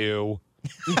said, ew.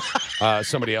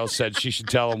 Somebody else said she should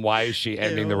tell him why is she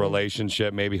ending the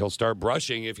relationship. Maybe he'll start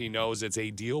brushing if he knows it's a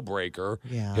deal breaker.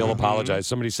 Yeah. He'll apologize.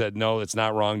 Somebody said, no, it's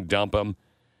not wrong. Dump him.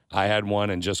 I had one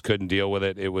and just couldn't deal with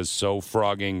it. It was so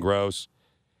frogging gross.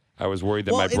 I was worried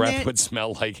that Well, my and breath that- would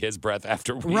smell like his breath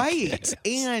after we Right.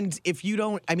 And if you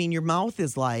don't, I mean, your mouth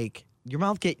is like, your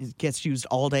mouth gets used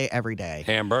all day, every day.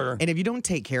 Hamburger. And if you don't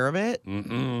take care of it,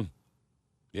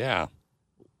 Yeah.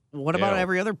 what about Ew.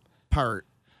 every other part?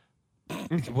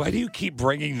 Why do you keep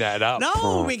bringing that up?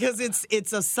 No, because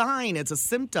it's a sign, it's a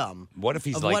symptom What if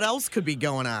he's of like, what else could be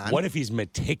going on. what if he's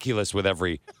meticulous with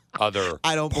every other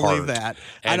I don't part. believe that.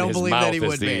 I And don't his believe that he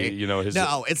mouth is would the, be. You know, his,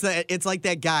 No, it's like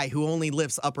that guy who only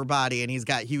lifts upper body and he's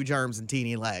got huge arms and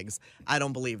teeny legs. I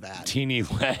don't believe that. teeny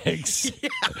legs.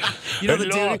 You know the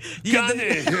Hello, dude.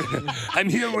 Gunny. I'm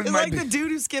here with It's my. like the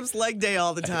dude who skips leg day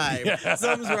all the time. Yeah.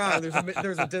 Something's wrong.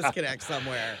 There's a disconnect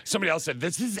somewhere. Somebody else said,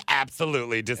 this is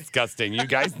absolutely disgusting. You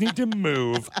guys need to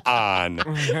move on.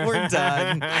 We're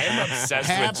done. I am obsessed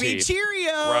with Happy teeth.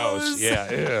 Cheerios. Gross.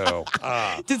 Yeah,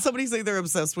 ew. Did somebody say they're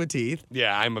obsessed with teeth?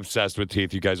 Yeah, I'm obsessed with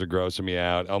teeth. You guys are grossing me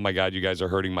out. Oh my God, you guys are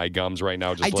hurting my gums right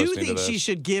now just I do listening to think this. she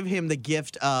should give him the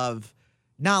gift of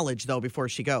knowledge, though, before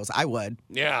she goes. I would.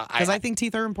 Yeah. Because I think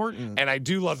teeth are important. And I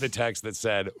do love the text that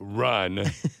said, run.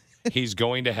 He's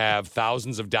going to have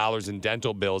thousands of dollars in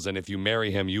dental bills, and if you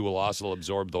marry him, you will also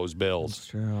absorb those bills. That's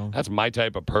true. That's my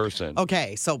type of person.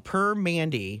 Okay, so per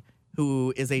Mandy,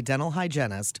 who is a dental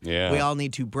hygienist, Yeah. we all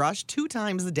need to brush 2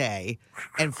 times a day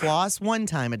and floss 1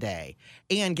 time a day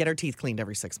and get our teeth cleaned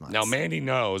every 6 months. Now, Mandy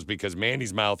knows because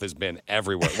Mandy's mouth has been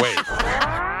everywhere. Wait.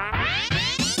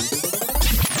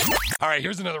 All right,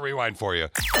 here's another rewind for you.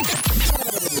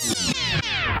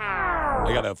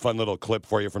 I got a fun little clip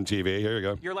for you from TV. Here you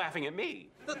go. You're laughing at me.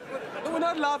 We're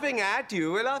not laughing at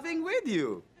you, we're laughing with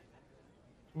you.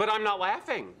 But I'm not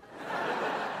laughing.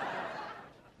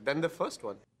 Then the first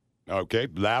one. Okay,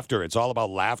 laughter. It's all about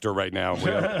laughter right now.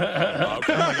 Okay.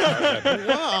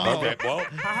 Okay, well.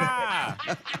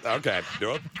 Okay,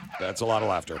 do it. That's a lot of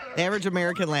laughter. The average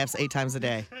American laughs 8 times a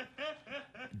day.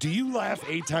 Do you laugh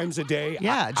 8 times a day?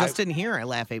 Yeah, just in here, I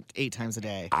laugh 8 times a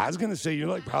day. I was going to say you're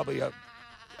like probably a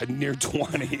near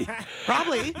 20.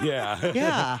 Probably. Yeah.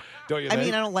 Yeah. Don't you I think?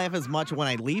 mean, I don't laugh as much when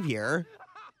I leave here.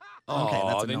 Okay, Oh,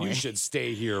 that's then you annoying. should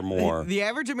stay here more. The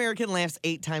average American laughs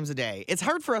 8 times a day. It's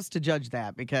hard for us to judge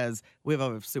that because we have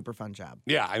a super fun job.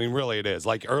 Yeah, I mean, really, it is.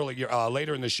 Like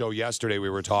later in the show yesterday, we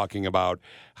were talking about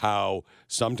how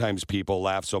sometimes people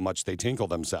laugh so much they tinkle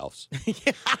themselves.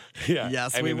 Yeah.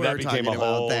 Yes, I we mean, were that became talking a about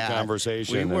whole that.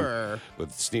 conversation. We and were.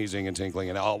 with sneezing and tinkling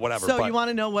and all whatever. So but you want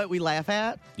to know what we laugh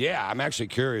at? yeah, I'm actually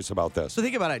curious about this. So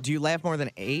think about it. Do you laugh more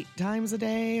than 8 times a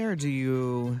day, or do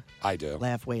you I do.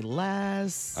 laugh way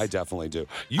less? I definitely do.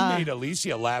 You made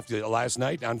Alicia laugh last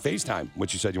night on FaceTime,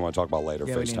 which you said you want to talk about later.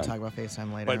 Yeah, we need FaceTime. to talk about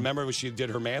FaceTime later. But remember when she did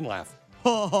her man laugh?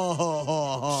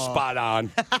 Spot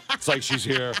on. It's like she's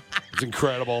here. It's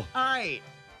incredible. All right.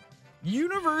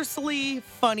 Universally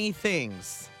funny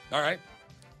things. All right.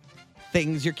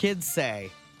 Things your kids say.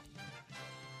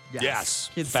 Yes.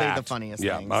 Kids say the Fact. funniest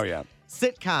Yeah. things. Oh, yeah.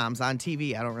 Sitcoms on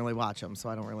TV. I don't really watch them, so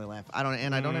I don't really laugh. I don't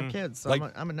have kids, so Like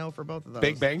I'm a no for both of those.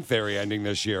 Big Bang Theory ending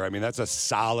this year. I mean, that's a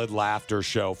solid laughter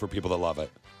show for people that love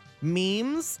it.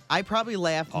 Memes. I probably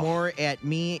laugh Oh. more at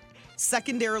me.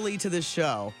 Secondarily to this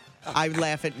show, I would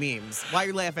laugh at memes. Why are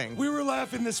you laughing? We were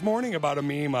laughing this morning about a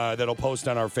meme that'll post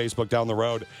on our Facebook down the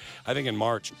road, I think in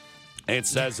March. And it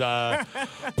says,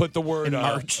 put the word...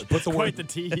 March. Put the Quite word... the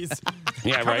tease.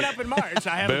 Yeah, Coming right. up in March,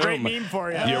 I have a great Boom. meme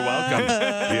for you. You're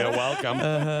welcome. You're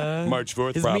welcome. March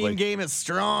 4th, His probably. meme game is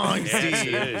strong, Yes,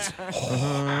 Steve. it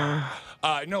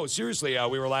is. No, seriously,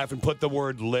 we were laughing. Put the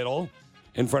word little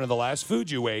in front of the last food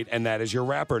you ate, and that is your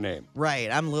rapper name. Right,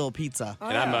 I'm Little Pizza.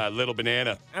 And I'm Little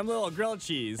Banana. I'm a little grilled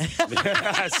cheese.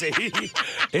 See?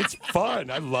 It's fun.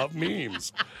 I love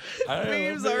memes.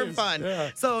 Memes are fun.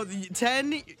 So, the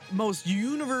 10 most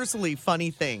universally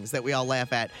funny things that we all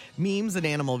laugh at. Memes and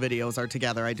animal videos are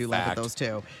together. I do laugh at Fact. those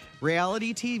too.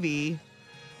 Reality TV.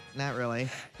 Not really.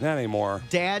 Not anymore.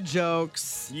 Dad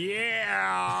jokes.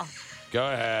 Yeah. Go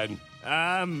ahead.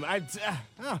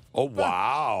 Oh,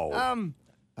 wow.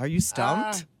 Are you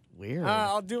stumped? Weird.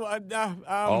 I'll do.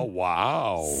 Oh,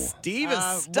 wow. Steve is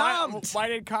stumped. Why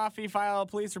did Coffee file a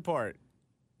police report?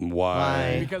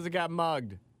 Why? Because it got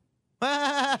mugged.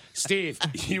 Steve,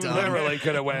 you Dumb. literally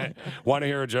could have went, want to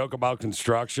hear a joke about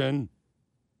construction?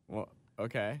 Well,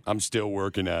 okay. I'm still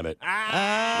working at it.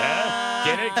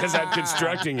 Get it? Because I'm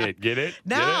constructing it. Get it? Get it?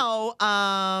 Now,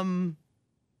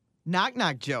 knock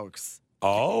knock jokes.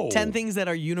 Oh. 10 things that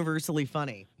are universally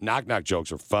funny. Knock knock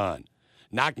jokes are fun.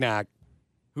 Knock knock.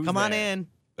 Come on in.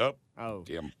 Oh.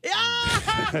 Damn.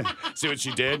 Yeah. See what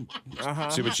she did?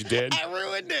 See what she did? I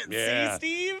ruined it. Yeah.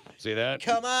 See, Steve? See that?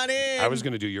 Come on in. I was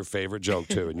going to do your favorite joke,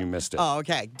 too, and you missed it. Oh,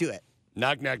 okay. Do it.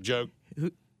 Knock knock joke.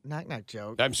 Knock knock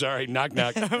joke. I'm sorry. Knock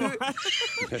knock.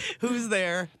 Who's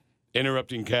there?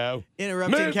 Interrupting cow.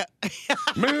 Interrupting.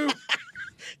 Moo. Moo.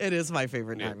 It is my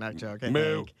favorite knock knock joke. I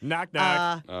Moo. think. Knock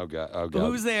knock. Oh, God. Oh, God.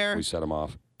 Who's there? We set him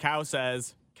off. Cow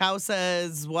says. Cow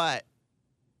says what?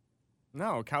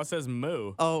 No, cow says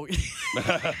moo. Oh.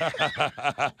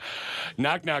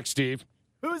 Knock knock, Steve.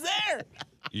 Who's there?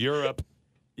 Europe.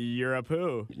 You're a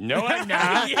poo. No, I'm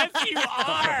not. Yes, you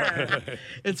are.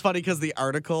 It's funny because the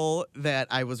article that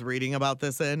I was reading about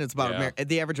this it's about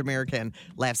the average American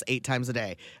laughs 8 times a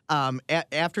day.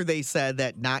 After they said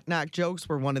that knock-knock jokes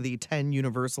were one of the 10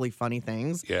 universally funny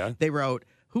things, they wrote,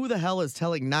 who the hell is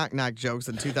telling knock-knock jokes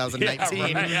in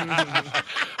 2019?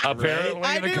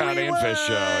 Apparently the Connie and Fish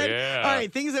show, yeah. All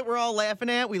right, things that we're all laughing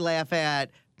at. We laugh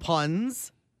at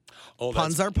puns. Oh,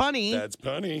 puns are punny. That's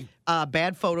punny.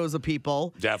 Bad photos of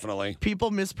people. Definitely.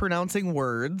 People mispronouncing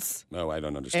words. No, I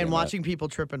don't understand And that. watching people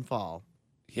trip and fall.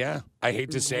 Yeah. I hate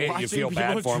to say it. You feel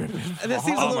bad for them. This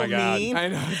seems a little mean. I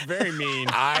know, it's very mean.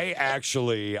 I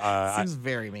actually... seems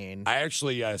very mean. I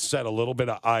actually set a little bit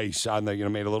of ice on the,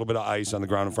 made a little bit of ice on the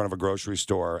ground in front of a grocery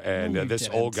store, and this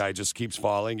old guy just keeps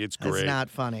falling. It's great. It's not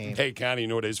funny. Hey, Connie, you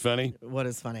know what is funny? What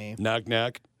is funny? Knock,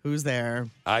 knock. Who's there?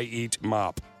 I eat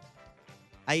mop.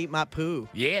 I eat my poo.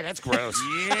 Yeah, that's gross.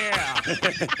 Yeah.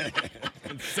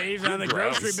 It saves on the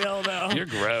gross. grocery bill, though. You're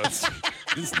gross.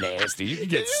 This is nasty. You can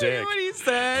get sick. What he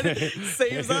said.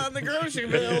 Saves on the grocery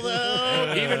bill,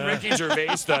 though. Even Ricky Gervais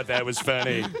thought that was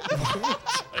funny.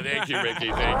 Thank you,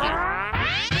 Ricky. Thank you.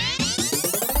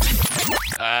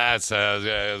 Sounds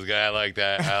good. I like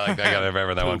that. I gotta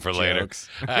remember that one for later.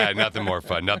 Nothing more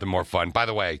fun. Nothing more fun. By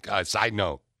the way, side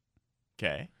note.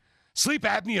 Okay. Sleep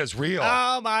apnea is real.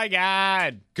 Oh, my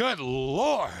God. Good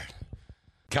Lord.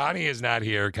 Connie is not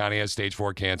here. Connie has stage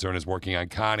 4 cancer and is working on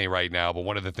Connie right now. But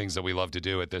one of the things that we love to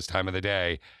do at this time of the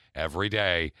day, every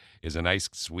day, is a nice,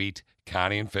 sweet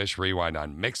Connie and Fish rewind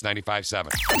on Mix 95.7.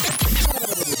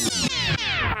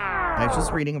 I was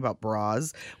just reading about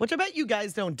bras, which I bet you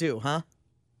guys don't do, huh?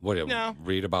 What,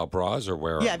 read about bras or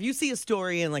where? Yeah, if you see a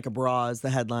story in like a bras, the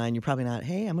headline, you're probably not,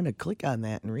 hey, I'm going to click on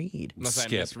that and read. Unless I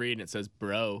misread and it says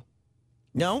bro.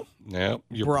 No? No.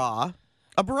 Bra.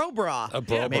 A bro bra. A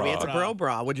bro bra. Maybe it's a bro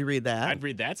bra. Would you read that? I'd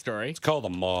read that story. It's called a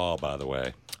maw, by the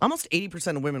way. Almost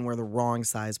 80% of women wear the wrong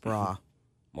size bra.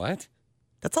 What?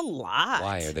 That's a lot.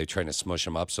 Why? Are they trying to smush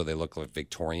them up so they look like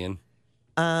Victorian?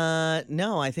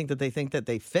 No, I think that they think that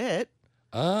they fit.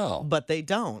 Oh. But they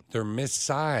don't. They're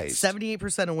missized.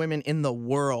 78% of women in the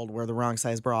world wear the wrong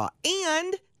size bra.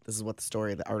 And, this is what the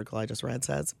story of the article I just read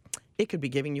says, it could be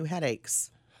giving you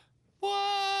headaches.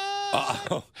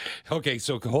 Oh, okay,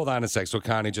 so hold on a sec. So,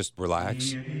 Connie, just relax.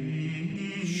 Shh.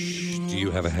 Do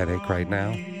you have a headache right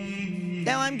now?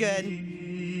 No, I'm good.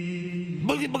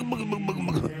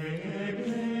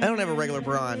 I don't have a regular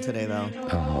bra on today, though.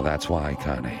 Oh, that's why,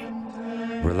 Connie.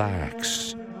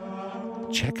 Relax.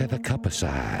 Check the cup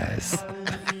size.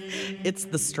 It's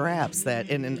the straps that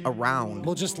in and around.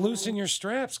 Well, just loosen your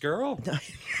straps, girl.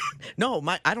 No,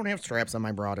 I don't have straps on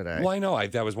my bra today. Well, I know. I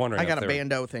was wondering. I got a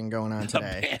bandeau thing going on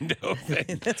today. A bandeau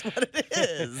thing. That's what it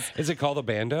is. Is it called a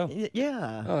bandeau?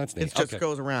 Yeah. Oh, that's neat. It just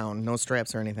goes around. No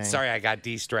straps or anything. Sorry, I got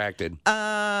distracted.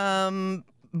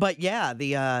 But yeah,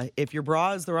 if your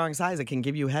bra is the wrong size, it can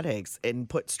give you headaches and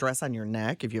put stress on your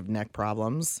neck if you have neck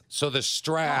problems. So the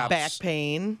straps. Back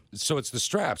pain. So it's the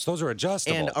straps. Those are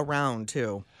adjustable. And around,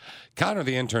 too. Connor,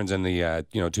 the interns in the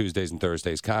Tuesdays and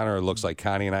Thursdays. Connor looks like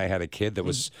Connie and I had a kid that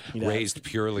was raised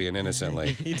purely and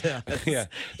innocently. He does. Yeah.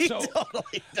 He So,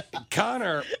 totally does.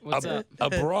 Connor, a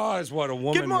bra is what a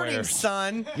woman Good morning, wears.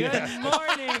 son. Yeah. Good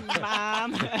morning,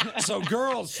 Mom. So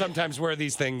girls sometimes wear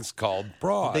these things called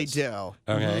bras. They do.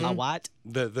 Okay. A what?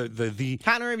 The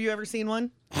Connor, have you ever seen one?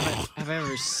 Have I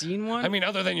ever seen one? I mean,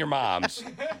 other than your mom's.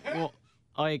 Well,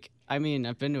 I've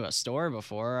been to a store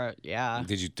before. Yeah.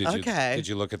 Did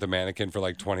you look at the mannequin for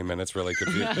like 20 minutes really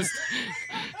confused?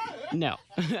 No.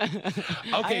 Okay.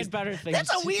 I had better things.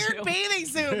 That's a to weird do. bathing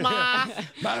suit, Ma.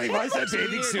 Mommy, why is that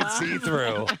bathing suit Mom.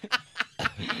 see-through?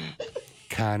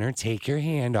 Connor, take your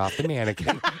hand off the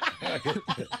mannequin.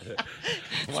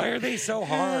 Why are they so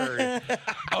hard?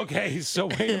 Okay, so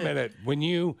wait a minute.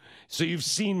 So you've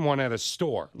seen one at a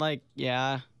store.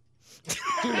 Yeah.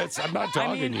 Dude, I'm not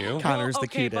dogging you. Connor's the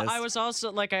okay, cutest. but I was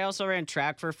also I also ran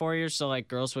track for 4 years, so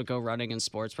girls would go running in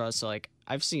sports bras. So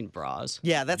I've seen bras.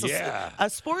 Yeah, that's a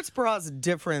sports bra is a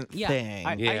different thing.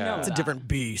 I know it's a different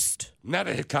beast. Not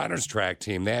at Connor's track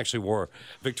team. They actually wore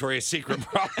Victoria's Secret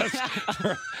bras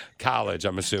for college,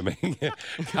 I'm assuming.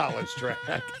 College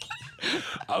track.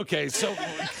 Okay, so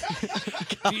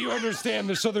do you understand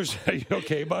this? So there's, are you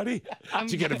okay, buddy?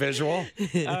 Did you get a visual?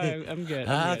 I'm good.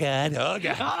 Oh, God. Oh,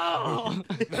 God. Oh.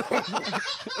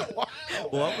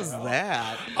 What was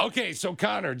that? Okay, so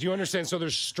Connor, do you understand? So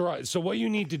there's so what you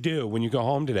need to do when you go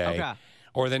home today,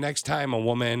 or the next time a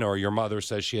woman or your mother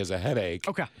says she has a headache,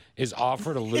 is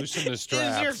offer to loosen the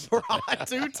straps. Is your bra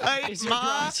too tight,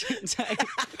 Ma?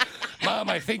 Mom,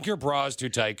 I think your bra is too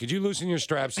tight. Could you loosen your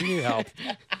straps? You need help.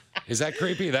 Is that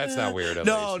creepy? That's not weird. At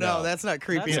No, least. no, that's not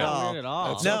creepy That's at not all. weird at all.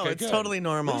 That's No, okay, it's good. totally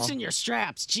normal. Loosen your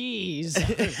straps, jeez.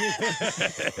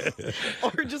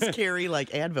 Or just carry like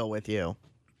Advil with you.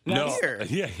 No. Here.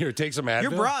 Yeah, here, take some Advil.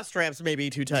 Your bra straps may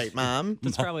be too tight, Mom.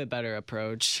 That's probably a better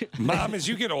approach. Mom, as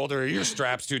you get older, are your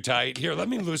straps too tight? Here, let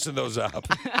me loosen those up.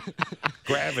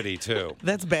 Gravity, too.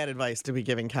 That's bad advice to be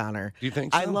giving Connor. Do you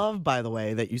think so? I love, by the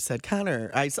way, that you said,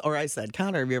 Connor, I said,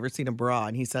 Connor, have you ever seen a bra?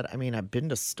 And he said, I mean, I've been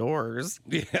to stores.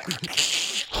 Yeah.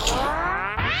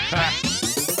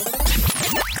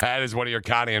 That is one of your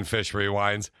Connie and Fish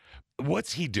rewinds.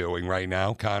 What's he doing right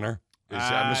now, Connor?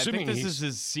 I'm assuming I think this he's... is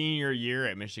his senior year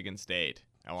at Michigan State,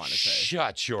 I want to say.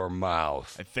 Shut your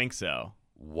mouth. I think so.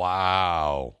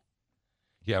 Wow.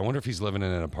 Yeah, I wonder if he's living in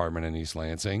an apartment in East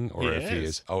Lansing or if he is.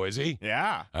 is. Oh, is he?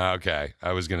 Yeah. Okay.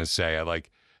 I was going to say,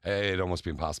 it'd almost be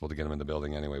impossible to get him in the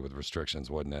building anyway with restrictions,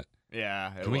 wouldn't it?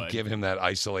 Yeah, it Can we would. give him that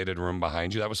isolated room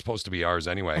behind you? That was supposed to be ours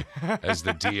anyway, as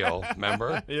the deal.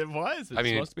 Remember? It was. It's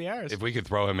supposed to be ours. If we could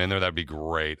throw him in there, that'd be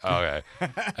great. Okay.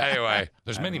 Anyway,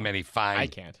 there's many fine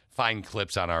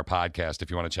clips on our podcast if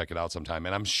you want to check it out sometime.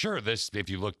 And I'm sure if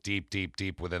you look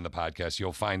deep within the podcast,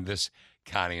 you'll find this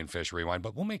Connie and Fish rewind.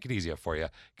 But we'll make it easier for you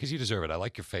because you deserve it. I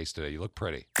like your face today. You look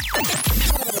pretty.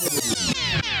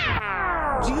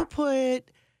 Do you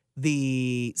put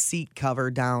the seat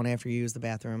cover down after you use the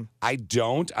bathroom? I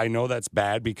don't. I know that's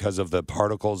bad because of the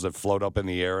particles that float up in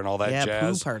the air and all that Yeah,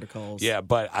 jazz. poo particles. Yeah,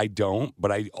 but I don't.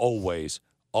 But I always,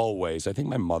 I think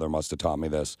my mother must have taught me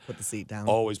this. Put the seat down.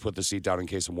 Always put the seat down in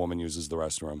case a woman uses the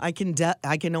restroom. I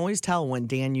can always tell when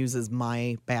Dan uses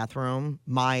my bathroom,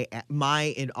 in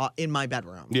my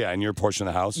bedroom. Yeah, in your portion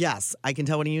of the house? Yes, I can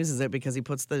tell when he uses it because he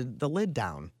puts the lid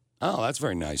down. Oh, that's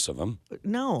very nice of him.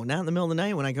 No, not in the middle of the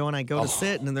night when I go to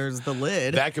sit and then there's the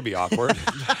lid. That could be awkward.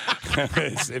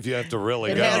 If you have to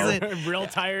really It go. hasn't- Real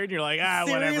tired, you're like,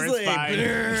 whatever, Seriously.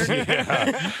 it's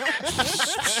fine.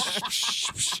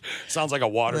 Sounds like a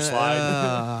water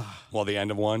slide. Well, the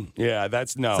end of one. Yeah,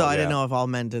 that's no. So I didn't know if all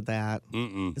men did that.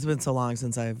 Mm-mm. It's been so long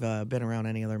since I've been around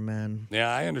any other men. Yeah,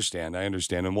 I understand.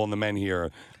 And well, the men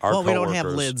here are Well, we don't have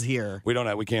coworkers. lids here.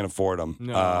 We can't afford them.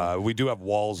 No. We do have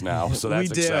walls now, so that's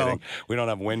We do. exciting. We don't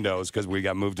have windows because we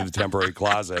got moved to the temporary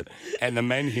closet. And the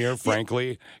men here,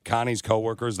 frankly, Connie's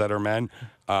coworkers that are men,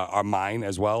 are mine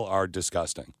as well, are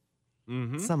disgusting.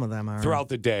 Mm-hmm. Some of them are. Throughout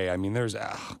the day, I mean, there's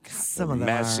Some of them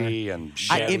messy are. and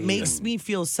It makes and- me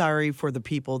feel sorry for the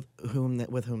people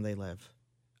with whom they live.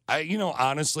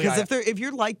 Honestly, Because if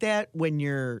you're like that when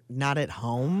you're not at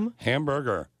home,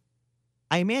 hamburger.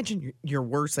 I imagine you're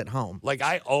worse at home. Like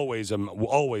I always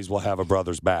will have a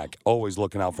brother's back, always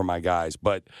looking out for my guys.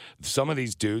 But some of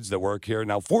these dudes that work here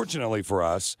now, fortunately for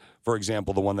us, for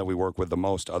example, the one that we work with the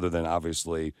most, other than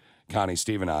obviously Connie,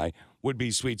 Steve, and I, would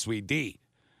be Sweet D,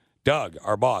 Doug,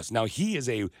 our boss. Now he is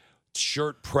a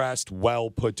shirt pressed, well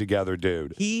put together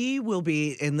dude. He will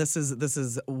be, and this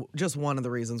is just one of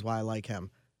the reasons why I like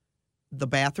him. The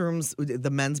bathrooms, the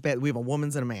men's bath. We have a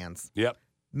woman's and a man's. Yep.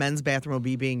 Men's bathroom will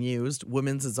be being used.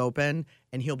 Women's is open,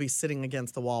 and he'll be sitting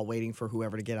against the wall waiting for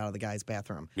whoever to get out of the guy's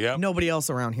bathroom. Yep. Nobody else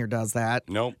around here does that.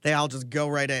 Nope. They all just go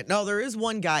right in. No, there is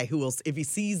one guy who will, if he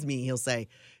sees me, he'll say,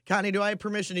 Connie, do I have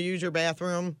permission to use your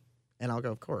bathroom? And I'll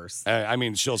go, of course. I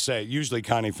mean, she'll say, usually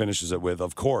Connie finishes it with,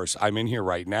 of course, I'm in here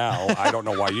right now. I don't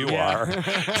know why you are.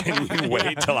 Can you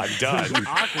wait till I'm done?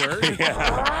 Awkward.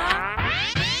 Yeah.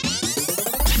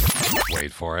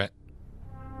 Wait for it.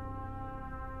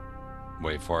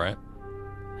 Wait for it.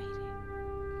 Waiting.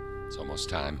 It's almost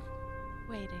time.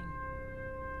 Waiting.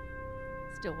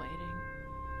 Still waiting.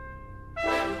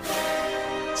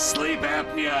 Sleep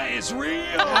apnea is real.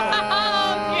 Oh,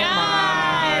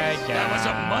 gosh. That was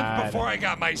a month before I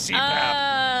got my CPAP.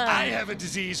 I have a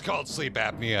disease called sleep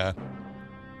apnea.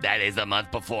 That is a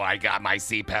month before I got my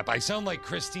CPAP. I sound like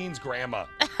Christine's grandma.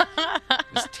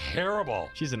 It's terrible.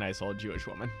 She's a nice old Jewish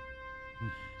woman.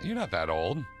 You're not that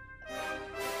old.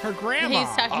 Her grandma. He's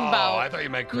talking Oh, about I thought you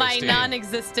meant my Christine.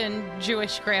 non-existent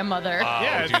Jewish grandmother.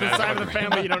 Yeah, it's do the not side have of a the grandma.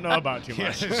 family you don't know about too Yeah,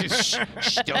 much.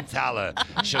 shh, don't tell her.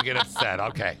 She'll get upset.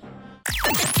 Okay.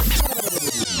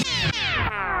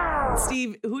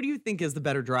 Steve, who do you think is the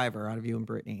better driver out of you and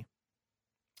Brittany?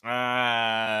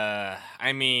 I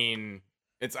mean,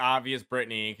 it's obvious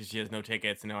Brittany because she has no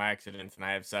tickets, no accidents, and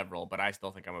I have several, but I still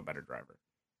think I'm a better driver.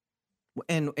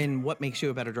 And what makes you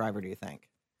a better driver, do you think?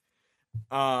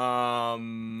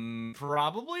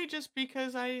 Probably just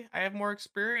because I have more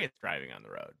experience driving on the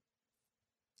road.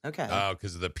 Okay. Oh,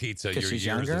 because of the pizza. 'Cause Your she's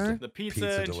years is younger? The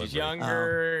pizza, delivery. she's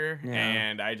younger, Oh, yeah.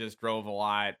 and I just drove a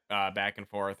lot back and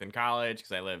forth in college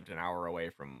because I lived an hour away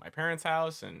from my parents'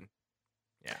 house, and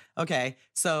Okay.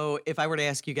 So if I were to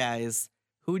ask you guys,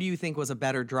 Who do you think was a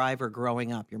better driver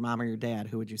growing up, your mom or your dad?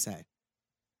 Who would you say?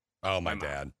 Oh, my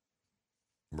dad.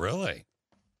 Really?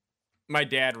 My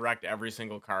dad wrecked every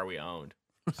single car we owned.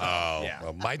 So,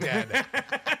 Well, my dad.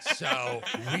 So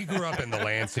we grew up in the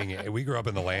Lansing.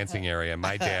 Area. And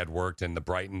my dad worked in the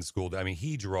Brighton school. I mean,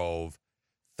 he drove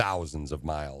thousands of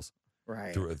miles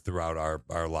throughout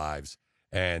our lives.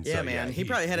 And yeah, man, he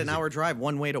probably had an hour drive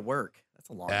one way to work. That's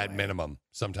a long way. At minimum,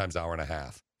 sometimes hour and a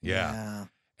half. Yeah.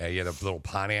 And he had a little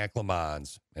Pontiac Le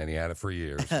Mans, and he had it for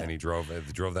years, and he drove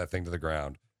that thing to the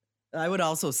ground. I would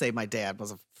also say my dad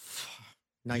was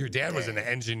Your dad was an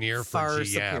engineer for GM.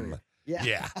 Superior.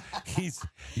 Yeah.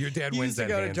 Your dad He wins used to that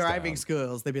go to hands driving down.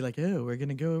 schools. They'd be like, "Oh, we're going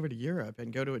to go over to Europe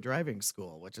and go to a driving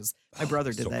school," which is my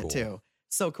brother did so that cool. too.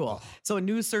 So cool. So a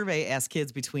new survey asked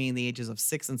kids between the ages of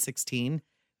 6 and 16,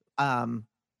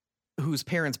 whose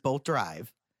parents both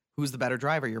drive, who's the better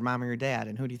driver, your mom or your dad,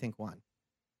 and who do you think won?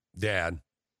 Dad,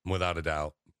 without a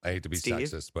doubt. I hate to be Steve?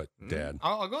 sexist, but Dad.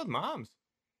 I'll go with moms.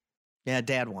 Yeah,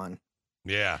 dad won.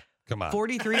 Yeah, come on.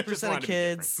 43% of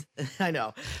kids, I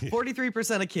know.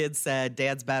 43% of kids said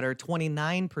dad's better.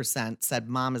 29% said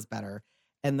mom is better.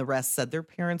 And the rest said their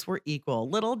parents were equal.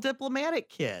 Little diplomatic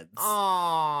kids.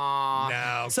 Aww.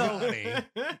 Now, So- Connie,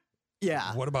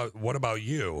 Yeah. what about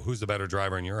you? Who's the better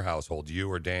driver in your household, you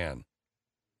or Dan?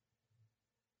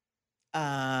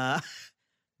 I'm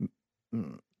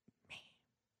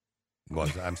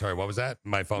sorry. What was that?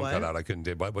 My phone cut What? out. I couldn't.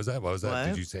 What was that? What was that? What?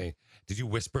 Did you say? Did you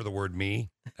whisper the word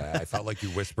me? I felt like you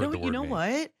whispered the word. You know me.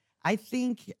 what? I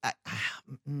think.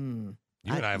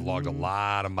 You and I have logged a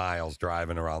lot of miles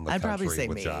driving around the I'd country probably say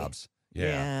with me. jobs.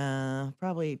 Yeah,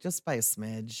 probably just by a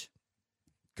smidge.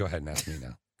 Go ahead and ask me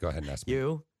now. Go ahead and ask me.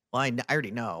 You? Well, I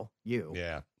already know you.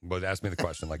 Yeah. But ask me the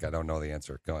question like I don't know the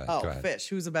answer. Go ahead. Oh, Go ahead. Fish.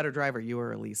 Who's a better driver, you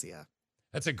or Alicia?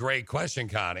 That's a great question,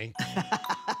 Connie.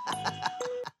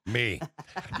 Me.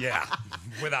 Yeah.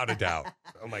 Without a doubt.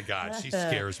 Oh my God. She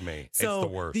scares me. So it's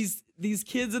the worst. These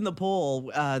kids in the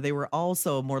poll, they were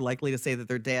also more likely to say that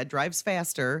their dad drives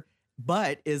faster,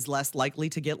 but is less likely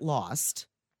to get lost.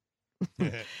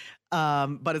 But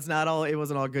it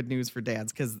wasn't all good news for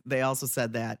dads, because they also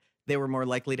said that they were more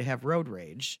likely to have road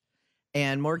rage.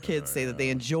 And more kids say that they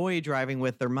enjoy driving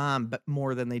with their mom, but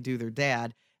more than they do their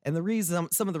dad. And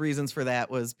some of the reasons for that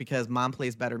was because mom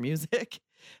plays better music.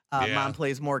 Mom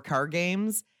plays more car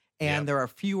games, and there are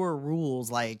fewer rules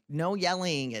like no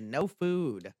yelling and no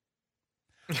food.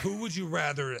 Who would you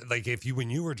rather, like, when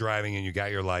you were driving and you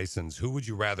got your license, who would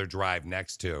you rather drive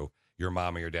next to, your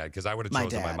mom or your dad? Because I would have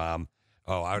chosen my mom.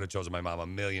 Oh, I would have chosen my mom a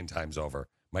million times over.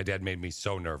 My dad made me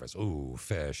so nervous. Ooh,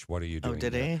 Fish, what are you doing? Oh,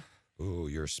 did he? Ooh,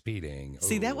 you're speeding.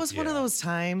 See, that was one of those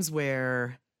times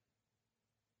where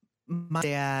my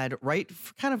dad,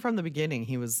 kind of from the beginning,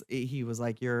 he was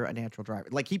like, "You're a natural driver."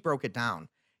 Like, he broke it down.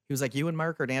 He was like, "You and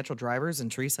Mark are natural drivers, and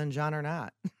Teresa and John are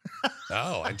not."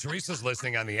 Oh, and Teresa's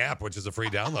listening on the app, which is a free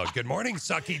download. Good morning,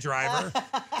 sucky driver.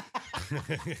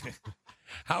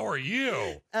 How are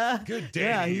you? Good day.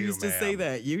 Yeah, to he you, used to say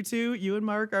ma'am. that. You and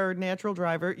Mark are a natural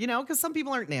driver. Because some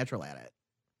people aren't natural at it.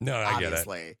 No, I get it.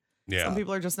 Obviously. Yeah. Some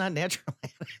people are just not natural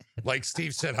at it. Like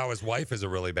Steve said, how his wife is a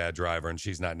really bad driver and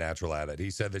she's not natural at it.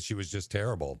 He said that she was just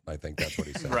terrible. I think that's what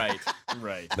he said.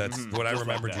 Right. That's what I Just like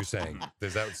remembered that. you saying.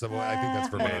 Is that so? I think that's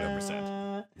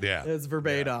verbatim. Yeah. It's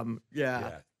verbatim.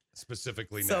 Yeah.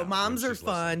 Specifically So now, moms when are she's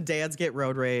fun. Dads get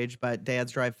road rage, but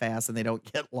dads drive fast and they don't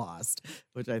get lost,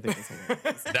 which I think is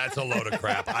hilarious. That's a load of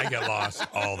crap. I get lost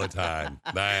all the time.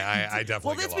 I definitely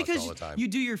Well, that's get lost because all the time. you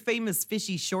do your famous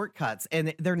fishy shortcuts,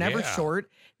 and they're never Yeah. short.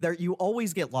 You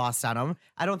always get lost on them.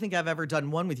 I don't think I've ever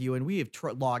done one with you, and we have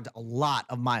logged a lot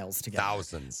of miles together.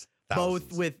 Thousands.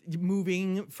 Both with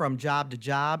moving from job to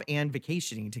job and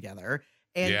vacationing together,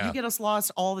 and Yeah. you get us lost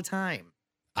all the time.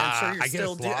 I'm sure I get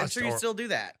us I'm lost sure you or- still do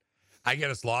that. I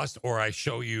get us lost, or I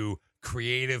show you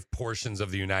creative portions of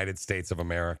the United States of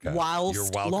America. Whilst You're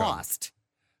welcome. lost.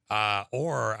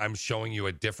 Or I'm showing you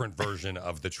a different version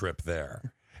of the trip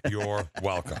there. You're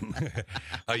welcome.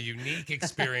 A unique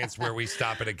experience where we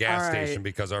stop at a gas All right. station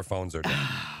because our phones are down.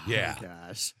 Yeah. Oh,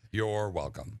 gosh. You're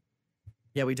welcome.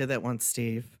 Yeah, we did that once,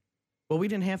 Steve. Well, we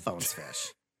didn't have phones,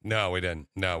 Fish. No, we didn't.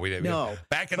 No.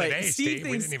 Back in the But day, Steve,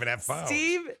 we didn't even have phones.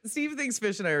 Steve thinks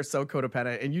Fish and I are so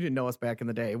codependent, and you didn't know us back in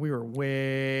the day. We were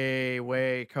way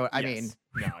I mean,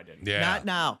 No, I didn't. Yeah. not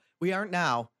now. We aren't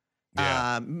now.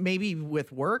 Yeah. Maybe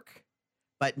with work,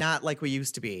 but not like we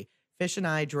used to be. Fish and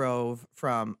I drove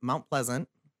from Mount Pleasant,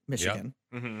 Michigan,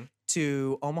 Mm-hmm.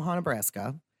 to Omaha,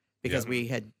 Nebraska, because Yep. we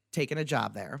had taken a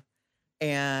job there.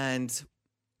 And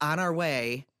on our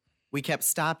way, we kept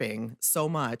stopping so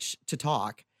much to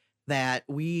talk that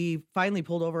we finally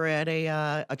pulled over at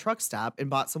a truck stop and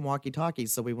bought some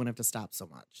walkie-talkies so we wouldn't have to stop so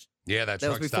much. Yeah, that was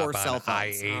truck before stop cell on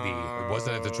phones. I-80.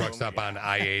 Wasn't it the truck stop on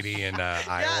I-80 in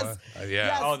Iowa?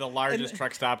 Yeah. Oh, the largest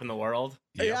truck stop in the world?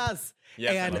 Yes.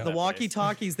 Yes, I and know the that place.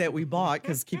 walkie-talkies that we bought,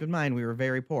 because keep in mind, we were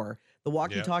very poor. The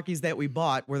walkie-talkies that we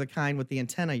bought were the kind with the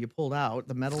antenna you pulled out,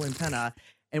 the metal antenna,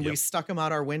 and we stuck them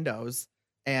out our windows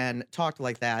and talked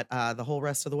like that the whole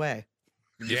rest of the way.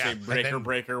 Did you say breaker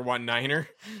 1-9er?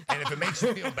 And if it makes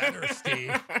you feel better,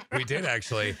 Steve, we did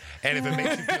actually. And if it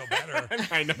makes you feel better,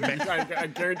 I know. I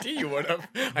guarantee you would have.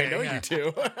 I know you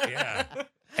too. Yeah.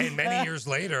 And many years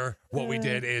later, what we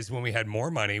did is when we had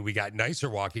more money, we got nicer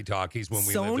walkie-talkies when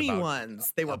we lived Sony about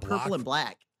ones. They were purple and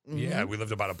black. Yeah, we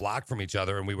lived about a block from each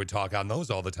other, and we would talk on those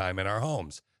all the time in our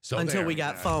homes. So until we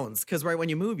got phones, because right when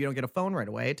you move, you don't get a phone right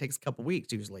away. It takes a couple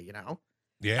weeks usually, you know.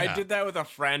 Yeah, I did that with a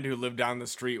friend who lived down the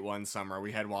street one summer.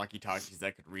 We had walkie-talkies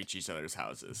that could reach each other's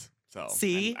houses. So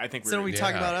see, I think we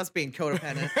talk about us being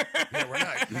codependent. Yeah, we're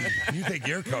not. You think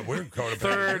we're codependent?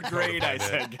 Third grade, I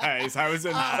said, guys. I was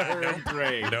in third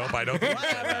grade. Nope, I don't think you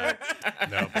said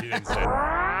that. Nope, you didn't say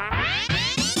that.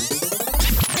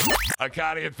 A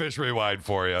Connie and Fish rewind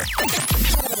for you.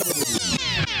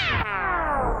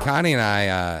 Connie and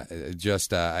I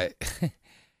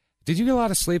did you get a lot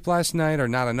of sleep last night or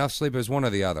not enough sleep? It was one or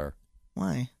the other.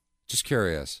 Why? Just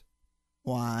curious.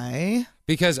 Why?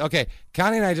 Because, okay,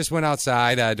 Connie and I just went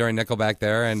outside during Nickelback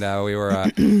there, and we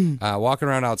were walking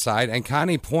around outside, and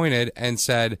Connie pointed and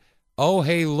said, "Oh,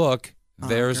 hey, look,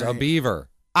 there's a beaver."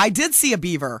 I did see a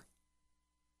beaver.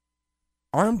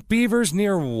 Aren't beavers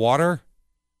near water?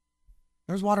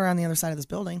 There's water on the other side of this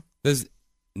building.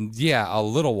 Yeah, a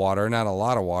little water, not a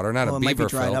lot of water, not a beaver it might be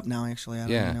dried filled. up now, actually. I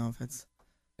don't even know if it's...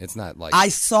 It's not like... I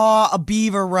saw a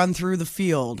beaver run through the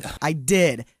field. I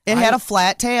did. It had a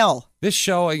flat tail. This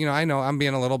show, I know I'm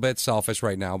being a little bit selfish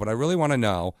right now, but I really want to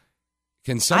know,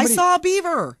 can somebody... I saw a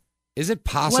beaver. Is it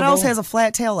possible... What else has a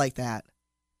flat tail like that?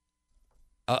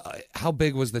 How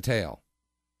big was the tail?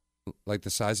 Like the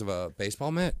size of a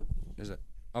baseball mitt? Is it?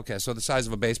 Okay, so the size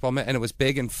of a baseball mitt, and it was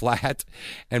big and flat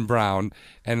and brown,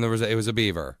 and it was a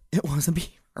beaver. It was a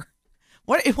beaver.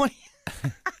 What?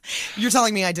 You're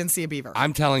telling me I didn't see a beaver?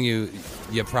 I'm telling you,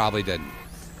 you probably didn't.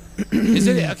 Is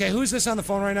it okay? Who's this on the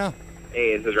phone right now?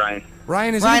 Hey, this is Ryan.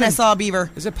 Ryan, I saw a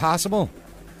beaver. Is it possible?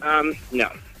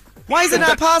 No. Why is it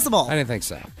not possible? I didn't think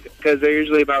so. Because they're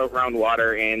usually about around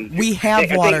water, and we have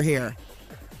water here.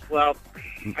 Well,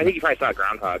 I think you probably saw a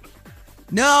groundhog.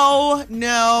 No.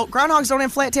 Groundhogs don't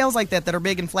have flat tails like that are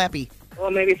big and flappy.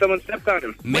 Well, maybe someone stepped on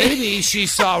him. Maybe she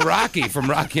saw Rocky from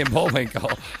Rocky and Bullwinkle.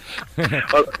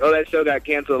 well, that show got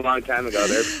canceled a long time ago.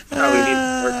 There probably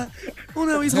needs work. Oh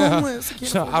no, he's homeless.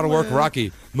 So out of work,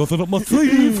 Rocky. Nothing up my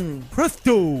sleeve.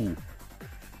 Presto.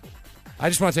 I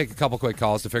just want to take a couple quick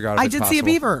calls to figure out if it's possible. I did see a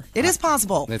beaver. It is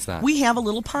possible. It's not. We have a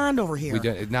little pond over here. We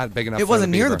did, not big enough. It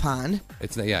wasn't near the pond.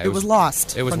 It's yeah. It was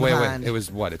lost. It was from the pond. It was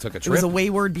what? It took a trip. It was a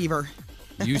wayward beaver.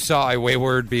 You saw a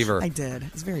wayward beaver. I did.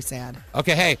 It's very sad.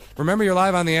 Okay, hey, remember you're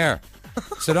live on the air,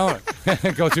 so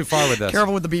don't go too far with this.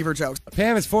 Careful with the beaver jokes.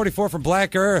 Pam is 44 from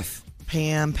Black Earth.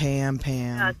 Pam.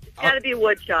 It's got to be a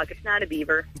woodchuck. It's not a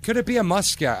beaver. Could it be a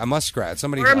muskrat?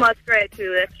 Somebody. Or a muskrat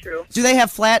too. That's true. Do they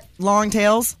have flat, long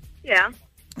tails? Yeah.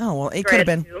 Oh well, it could have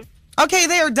been. Too. Okay,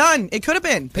 they are done. It could have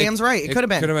been. Pam's right. It could have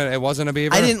been. Could have been. It wasn't a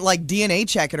beaver. I didn't DNA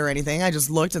check it or anything. I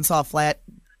just looked and saw a flat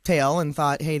tail and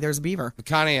thought, hey, there's a beaver.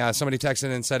 Connie, somebody texted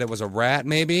in and said it was a rat,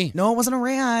 maybe? No, it wasn't a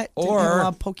rat. Or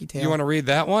a pokey tail. You want to read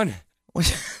that one?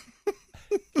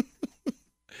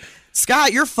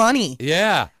 Scott, you're funny.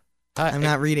 Yeah. I'm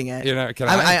not reading it. You know,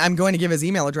 I'm going to give his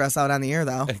email address out on the air,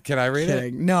 though. Can I read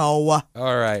it? No.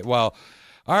 All right. Well,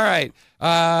 all right.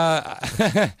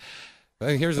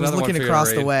 Here's another one for you to read. Looking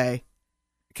across the way.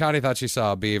 Connie thought she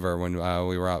saw a beaver when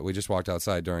we were out. We just walked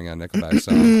outside during a Nickelback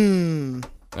song.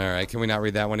 All right, can we not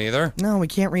read that one either? No, we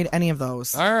can't read any of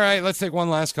those. All right, let's take one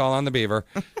last call on the beaver.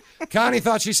 Connie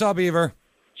thought she saw a beaver.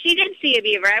 She did see a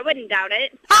beaver. I wouldn't doubt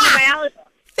it. I'm a biologist.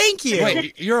 Thank you.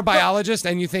 Wait, you're a biologist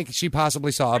and you think she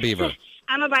possibly saw a beaver?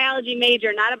 I'm a biology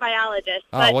major, not a biologist.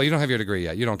 Oh, well, you don't have your degree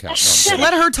yet. You don't count. No,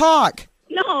 let her talk.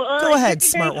 No. Go ahead,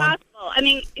 smart one. I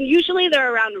mean, usually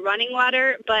they're around running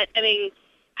water, but, I mean,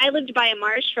 I lived by a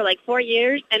marsh for like 4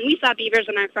 years, and we saw beavers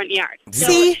in our front yard.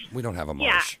 See? We don't have a marsh.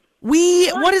 Yeah.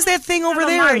 What is that thing over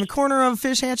there in the corner of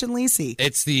Fish Hatch and Lacey?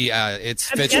 It's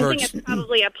it's I'm Fitchburg's. guessing it's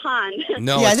probably a pond.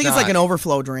 No, I think it's like an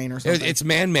overflow drain or something. It's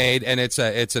man-made, and it's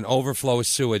an overflow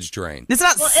sewage drain. It's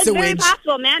not sewage. It's very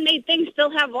possible. Man-made things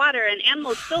still have water, and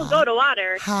animals still go to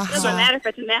water. It doesn't matter if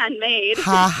it's man-made.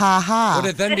 Ha, ha, ha. Would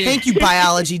it then be... Thank you,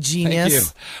 biology genius. Thank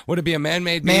you. Would it be a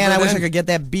man-made beaver? Man, I wish then? I could get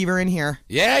that beaver in here.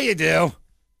 Yeah, you do.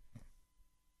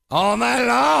 all night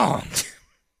long.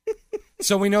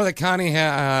 So we know that Connie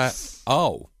has.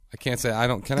 I can't say. I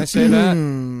don't. Can I say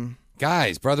that?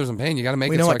 Guys, Brothers in Pain, you got to make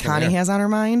we it know so what Connie has on her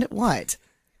mind? What?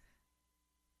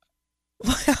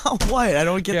 What? I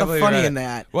don't get the funny in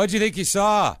that. What'd you think you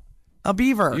saw? A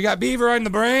beaver. You got beaver in the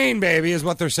brain, baby, is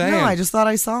what they're saying. No, I just thought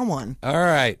I saw one. All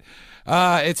right.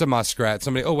 It's a muskrat.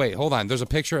 Somebody. Oh, wait, hold on. There's a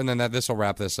picture, and then this will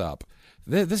wrap this up.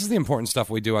 This is the important stuff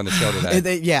we do on the show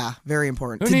today. Yeah, very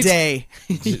important. Today.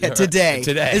 Today.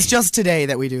 It's just today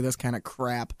that we do this kind of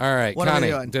crap. All right, what Connie, are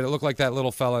we doing? did it look like that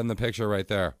little fella in the picture right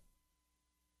there?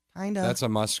 Kind of. That's a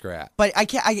muskrat. But I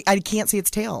can't see its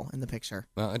tail in the picture.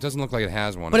 Well, it doesn't look like it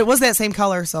has one. But it was that same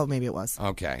color, so maybe it was.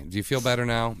 Okay. Do you feel better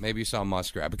now? Maybe you saw a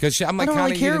muskrat. Because I'm like, I don't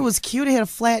really care. It was cute. It had a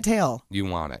flat tail. You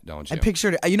want it, don't you? I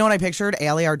pictured, you know what I pictured?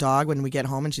 Allie, our dog, when we get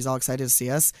home and she's all excited to see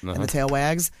us, and the tail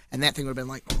wags, and that thing would have been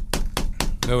like...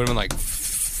 It would have been like...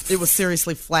 It was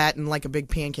seriously flat and like a big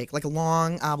pancake, like a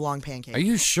long, oblong pancake. Are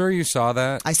you sure you saw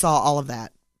that? I saw all of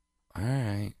that. All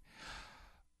right.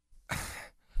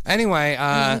 Anyway,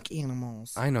 I like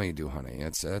animals. I know you do, honey.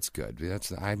 That's good.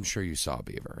 I'm sure you saw a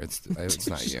beaver. It's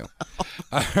not you.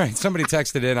 All right, somebody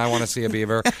texted in. I want to see a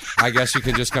beaver. I guess you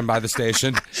can just come by the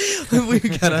station.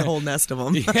 We've got a whole nest of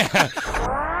them. Yeah.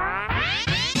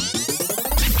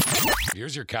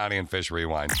 Here's your Connie and Fish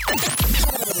rewind.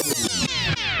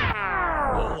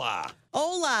 Hola.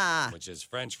 Hola. Which is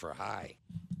French for hi.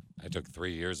 I took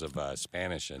 3 years of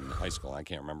Spanish in high school. I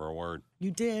can't remember a word.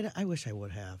 You did? I wish I would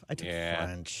have. I took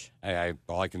French.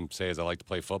 All I can say is I like to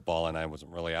play football, and I wasn't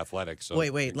really athletic. So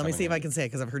wait. Let me see if I can say it,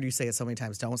 because I've heard you say it so many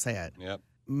times. Don't say it. Yep.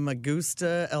 Me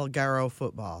gusta el garro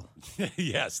football.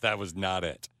 Yes, that was not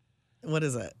it. What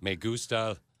is it? Me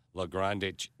gusta la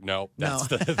grande. No,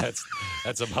 that's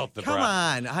about the. Come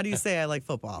on. How do you say I like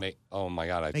football? Oh my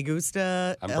God. Me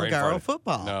gusta el garro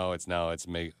football. No, it's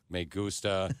me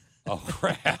gusta. Oh,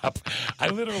 crap. I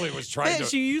literally was trying to...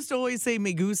 She used to always say,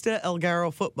 me gusta el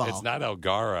garro football. It's not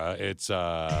Elgara. It's...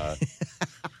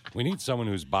 We need someone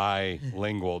who's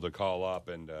bilingual to call up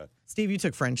and... Steve, you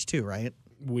took French too, right?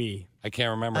 Oui. I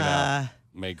can't remember now.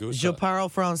 Me gusta. Je parle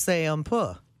français un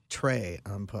peu. Très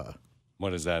un peu.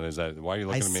 What is that? Why are you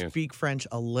looking at me? I speak French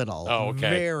a little. Oh, okay.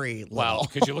 Very little. Well,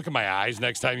 could you look at my eyes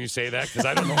next time you say that? Because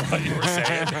I don't know what you were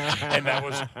saying. And that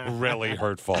was really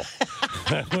hurtful.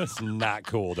 That was not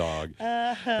cool, dog.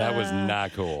 That was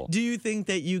not cool. Do you think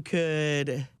that you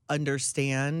could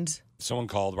understand? Someone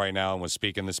called right now and was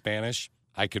speaking the Spanish.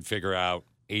 I could figure out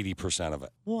 80% of it.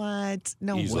 What?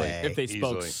 No Easily. way. If they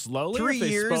spoke slowly 3 or if they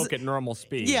years, spoke at normal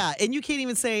speed. Yeah, and you can't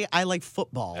even say, I like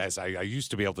football. Yes, I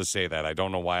used to be able to say that. I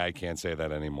don't know why I can't say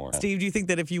that anymore. Steve, do you think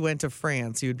that if you went to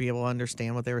France, you would be able to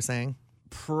understand what they were saying?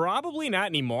 Probably not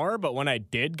anymore, but when I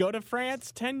did go to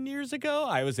France 10 years ago,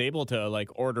 I was able to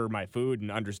order my food and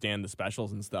understand the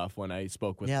specials and stuff when I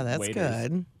spoke with waiters. Yeah, that's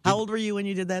good. How old were you when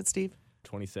you did that, Steve?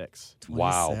 26.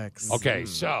 Wow. Okay,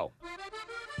 so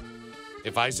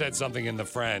if I said something in the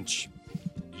French,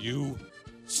 you,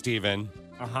 Steven,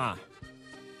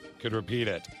 could repeat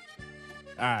it.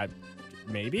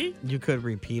 Maybe? You could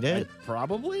repeat it?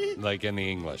 Probably? Like in the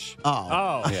English.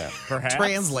 Oh. Yeah. Perhaps?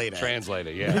 Translate it. Translate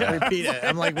it, yeah. Repeat it.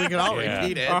 I'm like, we can all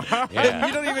repeat it. Yeah.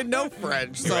 You don't even know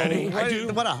French, so ready? I do.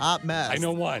 What a hot mess. I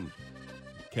know one.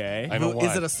 Okay. I know one.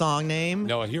 Is it a song name?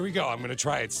 No, here we go. I'm going to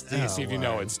try it. See if you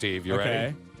know it, Steve. You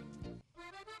ready?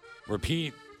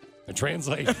 Repeat and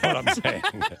translate what I'm saying.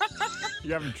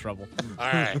 You're having trouble. All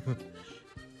right.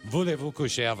 Voulez-vous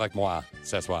coucher avec moi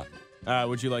ce soir?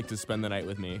 Would you like to spend the night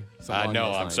with me?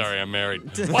 No, I'm sorry. I'm married.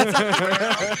 What's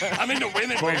up? I'm into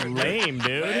women. Well, lame,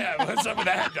 dude. Yeah, what's up with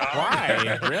that, dog?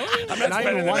 Why? Really? I'm not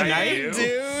even one night,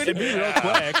 dude. It'd be real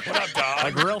quick. What up, dog?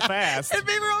 Like real fast. It'd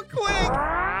be real quick.